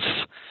have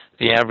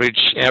the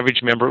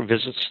average member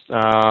visits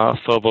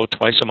FOBO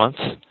twice a month.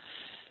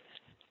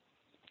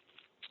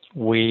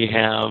 We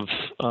have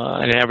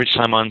an average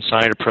time on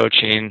site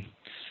approaching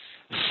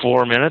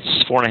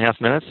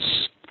 4.5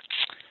 minutes.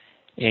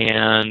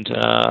 And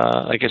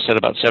like I said,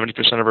 about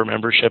 70% of our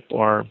membership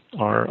are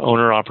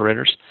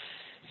owner-operators,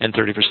 and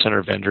 30%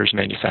 are vendors,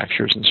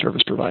 manufacturers, and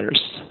service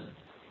providers.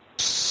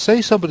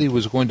 Say somebody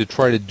was going to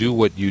try to do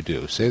what you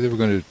do. Say they were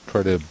going to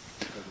try to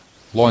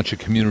launch a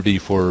community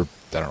for,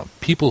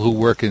 people who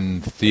work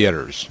in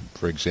theaters,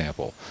 for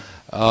example.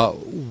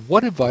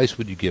 What advice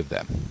would you give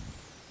them?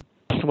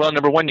 Well,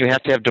 number one, you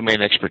have to have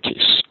domain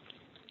expertise.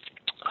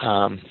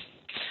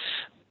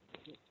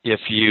 If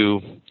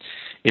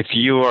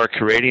you are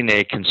creating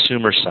a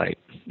consumer site,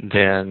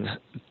 then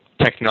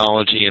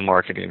technology and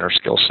marketing are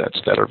skill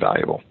sets that are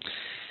valuable.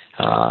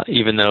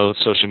 Even though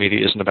social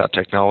media isn't about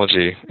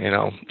technology,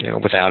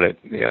 without it,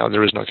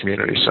 there is no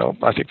community. So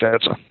I think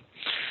that's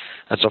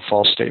a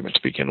false statement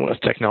to begin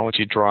with.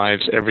 Technology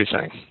drives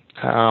everything.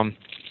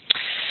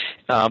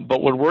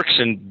 But what works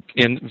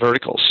in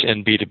verticals,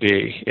 in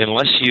B2B,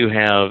 unless you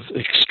have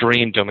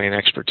extreme domain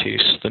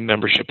expertise, the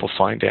membership will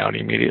find out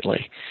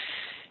immediately.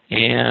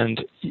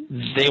 And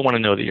they want to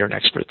know that you're an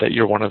expert, that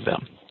you're one of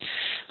them.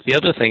 The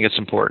other thing that's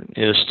important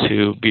is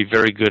to be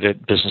very good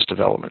at business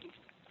development.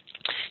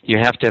 You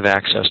have to have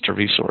access to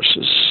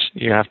resources.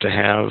 You have to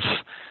have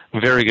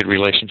very good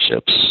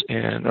relationships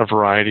in a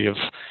variety of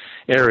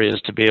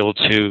areas to be able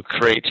to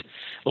create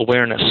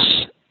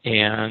awareness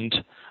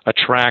and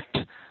attract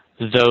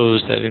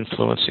those that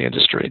influence the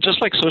industry.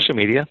 Just like social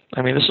media.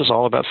 I mean, this is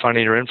all about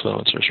finding your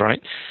influencers,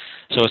 right?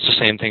 So it's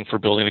the same thing for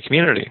building a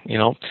community.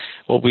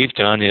 What we've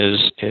done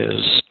is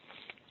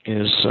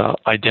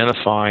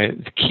identify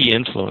the key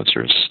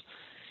influencers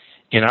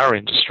in our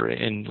industry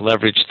and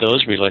leverage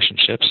those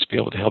relationships to be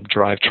able to help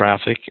drive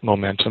traffic,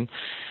 momentum,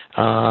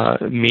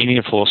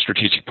 meaningful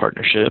strategic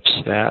partnerships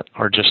that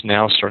are just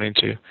now starting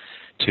to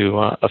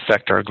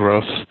affect our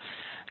growth,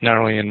 not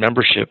only in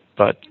membership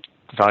but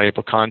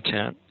valuable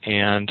content,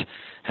 and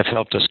have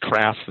helped us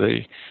craft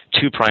the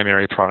two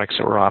primary products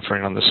that we're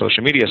offering on the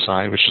social media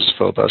side, which is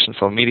FOBUS and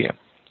FOMedia.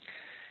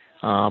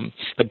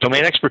 But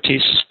domain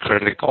expertise is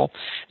critical,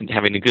 and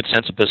having a good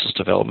sense of business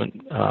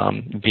development,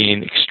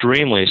 being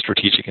extremely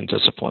strategic and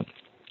disciplined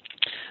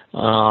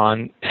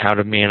on how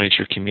to manage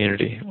your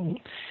community.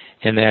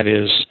 And that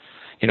is,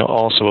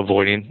 also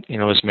avoiding,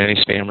 as many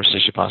spammers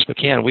as you possibly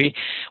can. We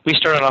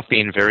started off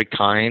being very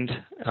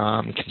kind,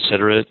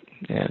 considerate,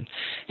 and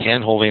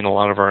hand-holding a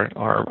lot of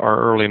our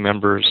early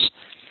members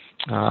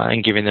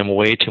and giving them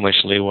way too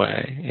much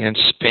leeway. And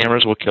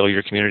spammers will kill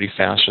your community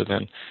faster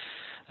than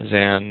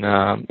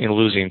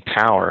losing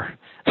power.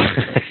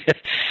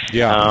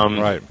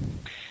 Right.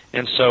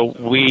 And so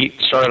we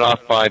started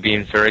off by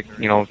being very,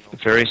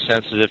 very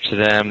sensitive to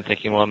them,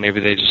 thinking, well,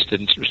 maybe they just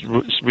didn't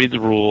read the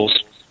rules.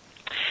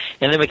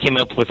 And then we came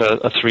up with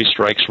a 3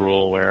 strikes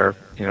rule where,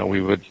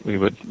 we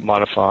would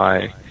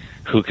modify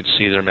who could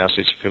see their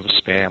message if it was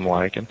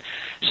spam-like, and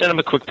send them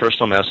a quick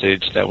personal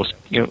message that was,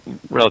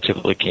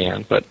 relatively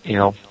canned, but,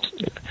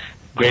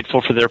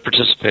 grateful for their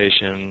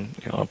participation,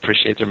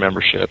 appreciate their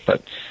membership,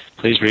 but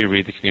please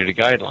reread the community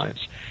guidelines.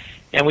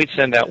 And we'd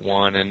send out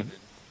one, and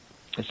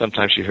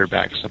sometimes you hear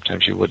back,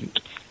 sometimes you wouldn't.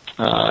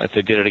 If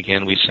they did it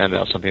again, we'd send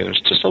out something that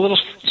was just a little,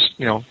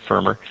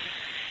 firmer.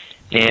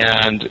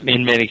 And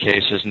in many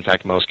cases, in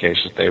fact, most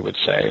cases, they would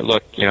say,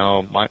 look,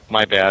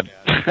 my bad.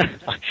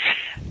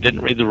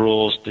 Didn't read the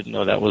rules, didn't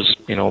know that was,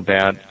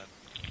 bad.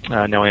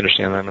 Now I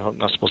understand that I'm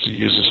not supposed to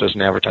use this as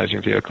an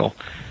advertising vehicle.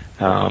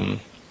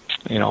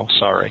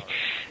 Sorry.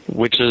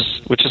 Which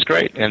is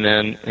great. And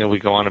then we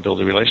go on to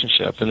build a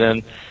relationship. And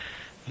then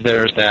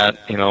there's that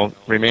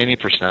remaining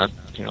percent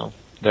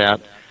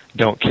that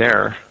don't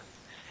care,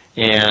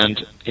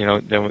 and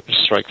then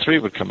strike 3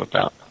 would come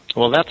about.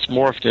 Well, that's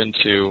morphed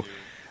into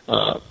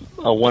a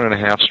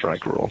 1.5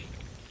 strike rule,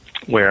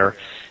 where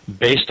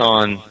based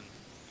on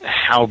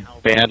how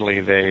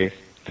badly they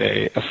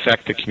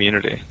affect the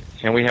community.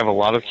 And we have a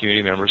lot of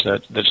community members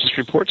that just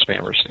report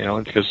spammers,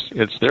 because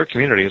it's their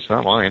community, it's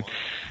not mine.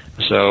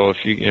 So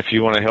if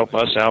you want to help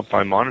us out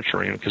by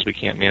monitoring, because we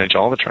can't manage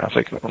all the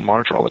traffic or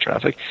monitor all the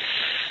traffic,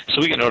 so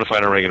we get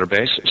notified on a regular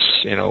basis.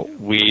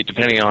 We,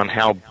 depending on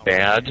how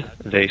bad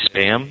they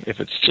spam,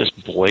 if it's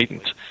just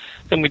blatant,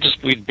 then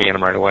we'd ban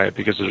them right away,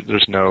 because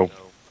there's no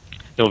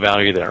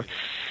value there.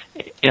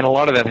 And a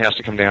lot of that has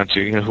to come down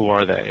to who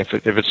are they. If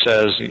it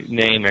says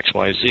name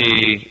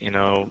XYZ,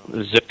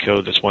 zip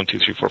code that's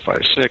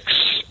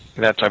 123456,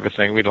 that type of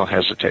thing, we don't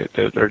hesitate.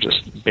 They're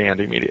just banned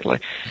immediately.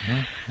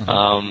 Mm-hmm.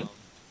 Mm-hmm.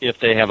 If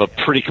they have a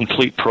pretty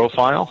complete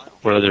profile,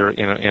 where they're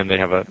and they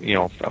have a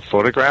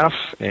photograph,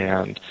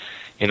 and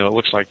it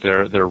looks like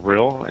they're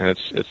real, and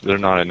they're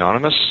not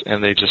anonymous,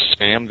 and they just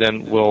spam,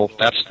 then we'll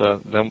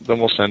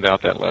send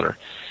out that letter.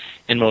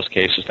 In most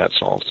cases, that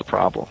solves the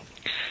problem.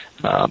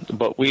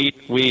 But we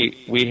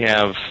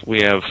have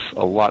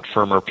a lot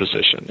firmer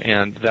position,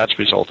 and that's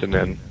resulted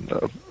in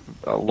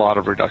a lot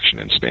of reduction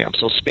in spam.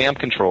 So spam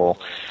control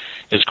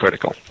is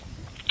critical.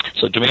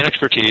 So domain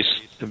expertise,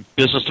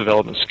 business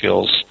development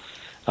skills,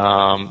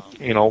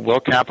 well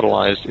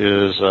capitalized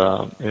is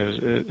a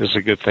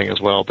good thing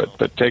as well.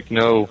 But take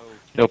no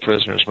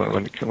prisoners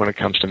when it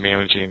comes to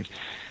managing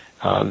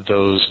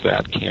those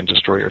that can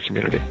destroy your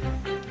community.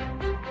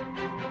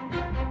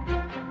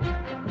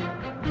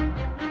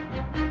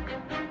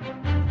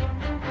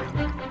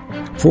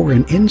 For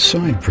an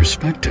inside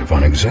perspective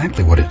on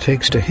exactly what it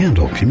takes to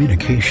handle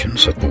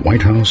communications at the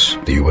White House,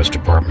 the U.S.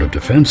 Department of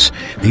Defense,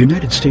 the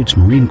United States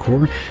Marine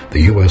Corps,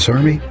 the U.S.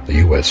 Army, the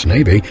U.S.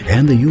 Navy,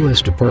 and the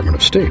U.S. Department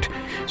of State,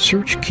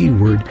 search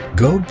keyword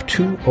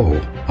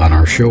GOV20 on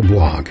our show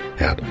blog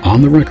at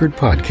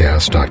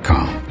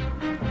ontherecordpodcast.com.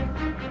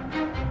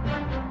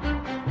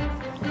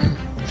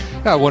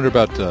 I wonder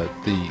about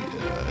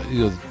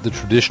the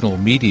traditional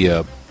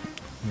media,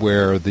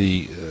 where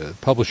the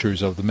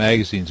publishers of the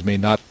magazines may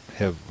not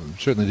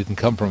certainly didn't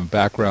come from a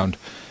background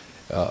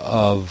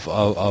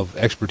of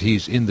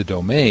expertise in the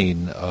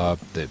domain.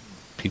 The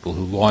people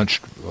who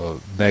launched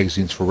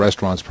magazines for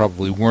restaurants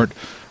probably weren't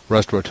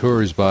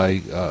restaurateurs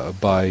by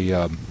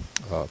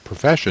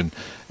profession.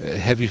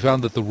 Have you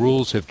found that the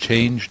rules have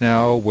changed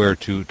now, where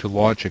to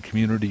launch a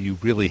community you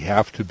really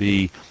have to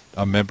be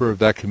a member of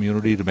that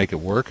community to make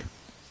it work?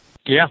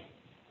 Yeah,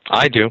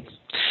 I do.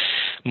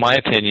 My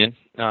opinion,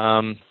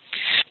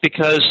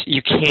 because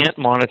you can't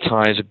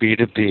monetize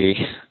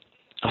B2B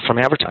from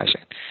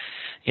advertising.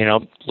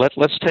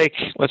 Let's pick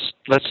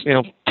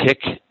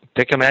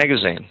a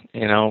magazine.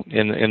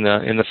 In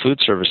the food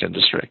service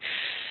industry.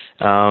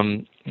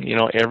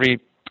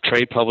 Every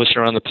trade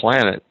publisher on the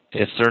planet,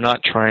 if they're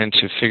not trying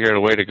to figure out a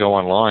way to go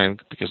online,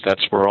 because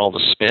that's where all the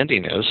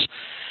spending is,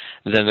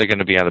 then they're going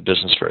to be out of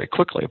business very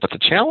quickly. But the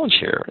challenge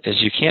here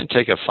is you can't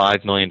take a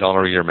 $5 million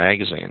a year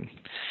magazine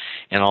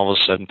and all of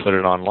a sudden put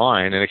it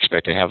online and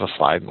expect to have a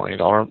 $5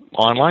 million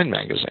online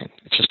magazine.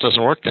 It just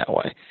doesn't work that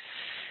way.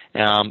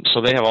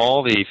 So they have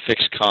all the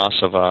fixed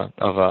costs of an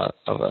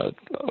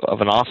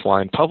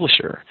offline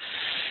publisher,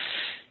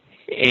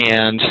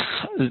 and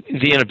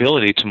the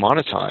inability to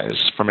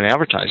monetize from an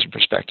advertising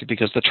perspective,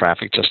 because the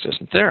traffic just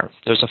isn't there.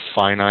 There's a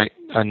finite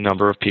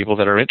number of people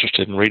that are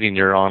interested in reading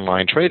your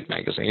online trade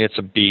magazine. It's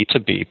a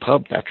B2B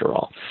pub, after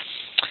all.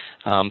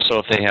 So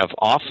if they have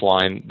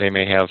offline, they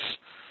may have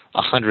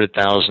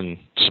 100,000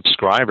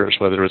 subscribers,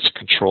 whether it's a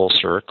control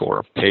circ or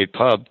a paid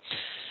pub.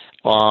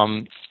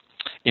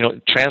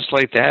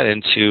 Translate that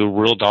into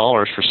real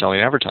dollars for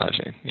selling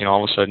advertising.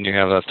 All of a sudden you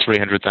have a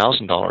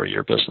 $300,000 a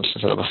year business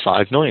instead of a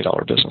 $5 million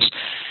business.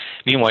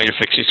 Meanwhile, your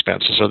fixed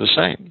expenses are the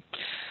same.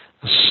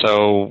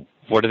 So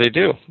what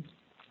do?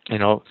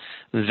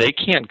 They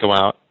can't go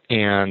out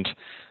and,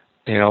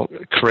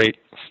 create,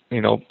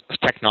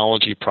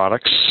 technology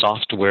products,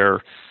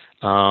 software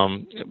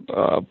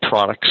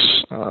products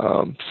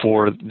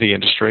for the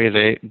industry.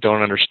 They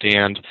don't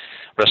understand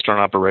restaurant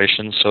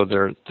operations, so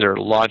their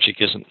logic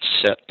isn't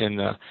set in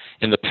the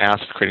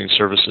path of creating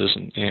services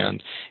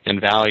and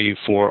value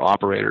for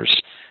operators.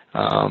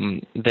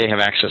 They have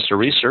access to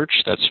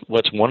research. That's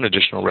one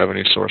additional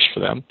revenue source for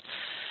them.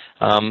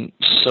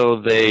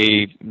 So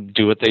they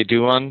do what they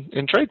do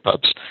in trade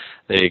pubs.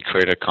 They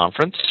create a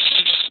conference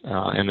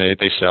and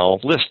they sell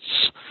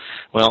lists.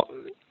 Well,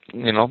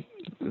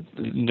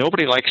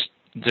 nobody likes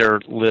their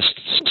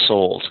lists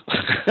sold,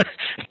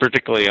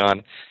 particularly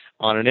on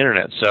an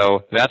internet.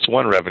 So that's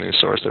one revenue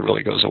source that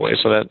really goes away.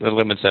 So that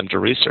limits them to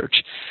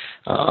research.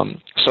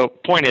 So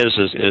point is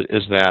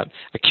that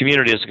a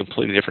community is a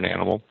completely different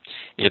animal.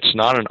 It's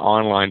not an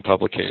online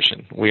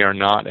publication. We are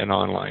not an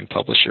online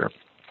publisher.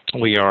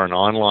 We are an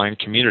online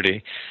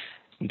community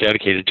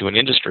dedicated to an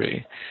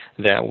industry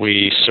that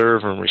we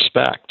serve and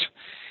respect.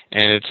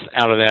 And it's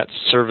out of that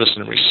service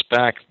and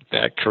respect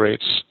that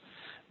creates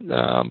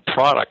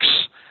products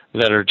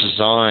that are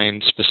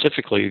designed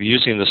specifically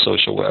using the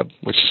social web,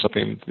 which is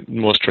something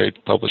most trade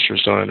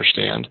publishers don't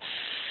understand.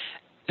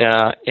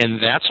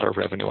 And that's our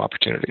revenue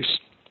opportunities.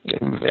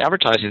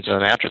 Advertising is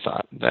an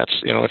afterthought. That's,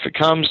 if it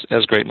comes,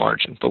 has great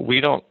margin, but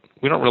we don't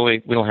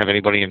have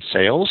anybody in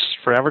sales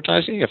for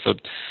advertising. If a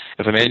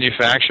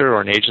manufacturer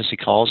or an agency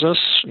calls us,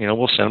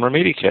 we'll send them our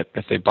media kit.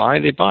 If they buy,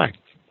 they buy.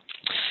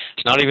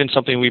 It's not even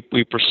something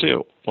we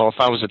pursue. Well, if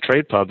I was a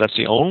trade pub, that's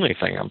the only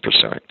thing I'm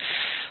pursuing.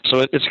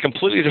 So it's a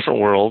completely different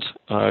world,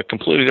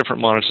 completely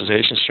different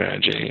monetization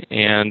strategy,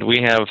 and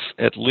we have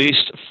at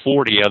least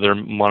 40 other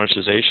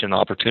monetization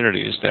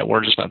opportunities that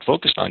we're just not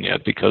focused on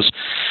yet because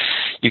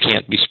you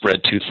can't be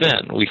spread too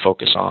thin. We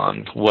focus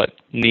on what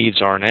needs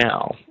are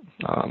now.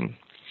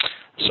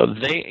 So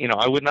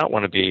I would not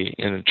want to be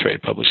in the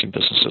trade publishing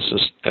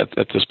businesses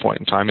at this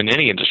point in time in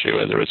any industry,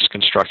 whether it's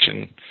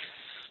construction,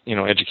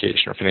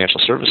 education or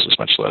financial services,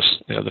 much less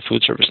the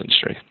food service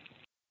industry.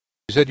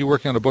 You said you're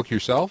working on a book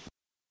yourself?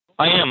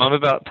 I am. I'm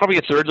about probably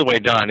a third of the way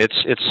done.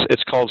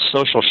 It's called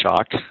Social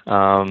Shock,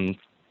 and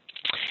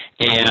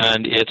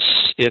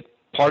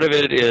part of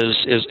it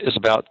is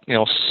about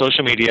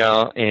social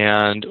media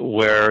and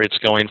where it's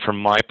going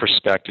from my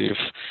perspective.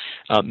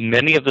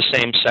 Many of the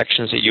same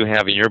sections that you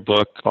have in your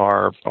book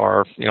are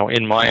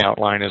in my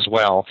outline as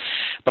well,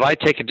 but I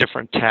take a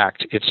different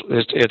tact.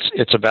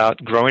 It's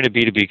about growing a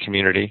B2B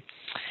community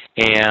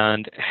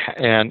and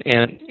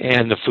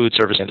the food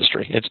service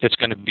industry. It's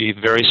going to be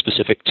very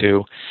specific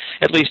to,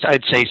 at least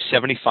I'd say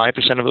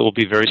 75% of it will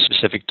be very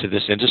specific to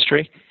this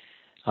industry.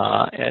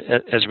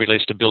 As it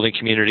relates to building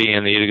community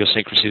and the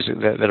idiosyncrasies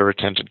that are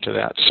attendant to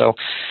that. So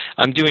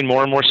I'm doing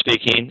more and more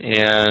speaking,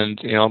 and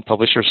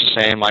publishers are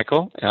saying,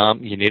 Michael,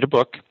 you need a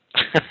book.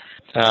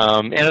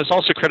 And it's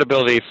also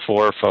credibility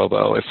for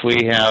FOBO. If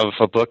we have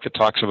a book that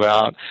talks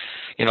about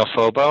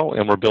FOBO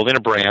and we're building a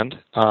brand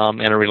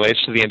and it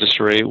relates to the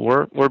industry,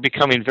 we're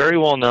becoming very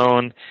well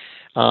known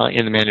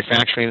in the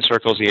manufacturing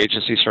circles, the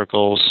agency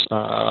circles,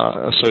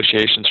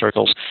 association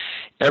circles.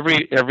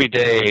 Every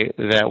day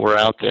that we're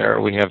out there,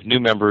 we have new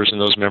members, and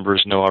those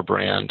members know our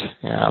brand.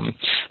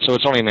 So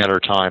it's only a matter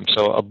of time.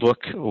 So a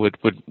book would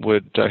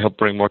help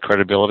bring more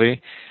credibility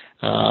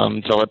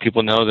to let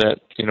people know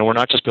that we're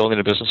not just building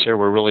a business here.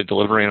 We're really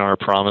delivering on our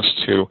promise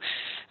to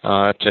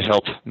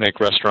help make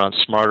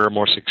restaurants smarter,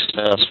 more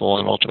successful,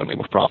 and ultimately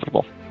more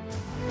profitable.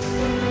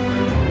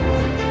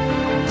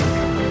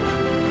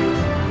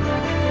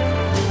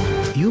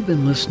 You've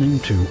been listening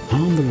to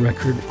On the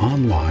Record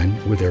Online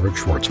with Eric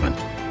Schwartzman,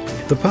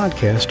 the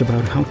podcast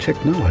about how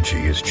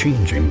technology is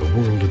changing the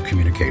world of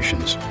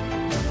communications.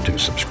 To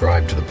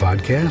subscribe to the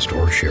podcast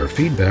or share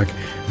feedback,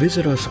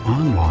 visit us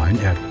online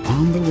at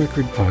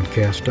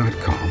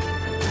ontherecordpodcast.com,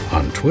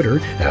 on Twitter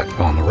at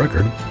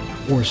ontherecord,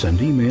 or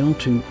send email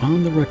to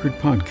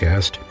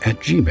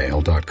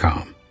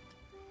ontherecordpodcast@gmail.com.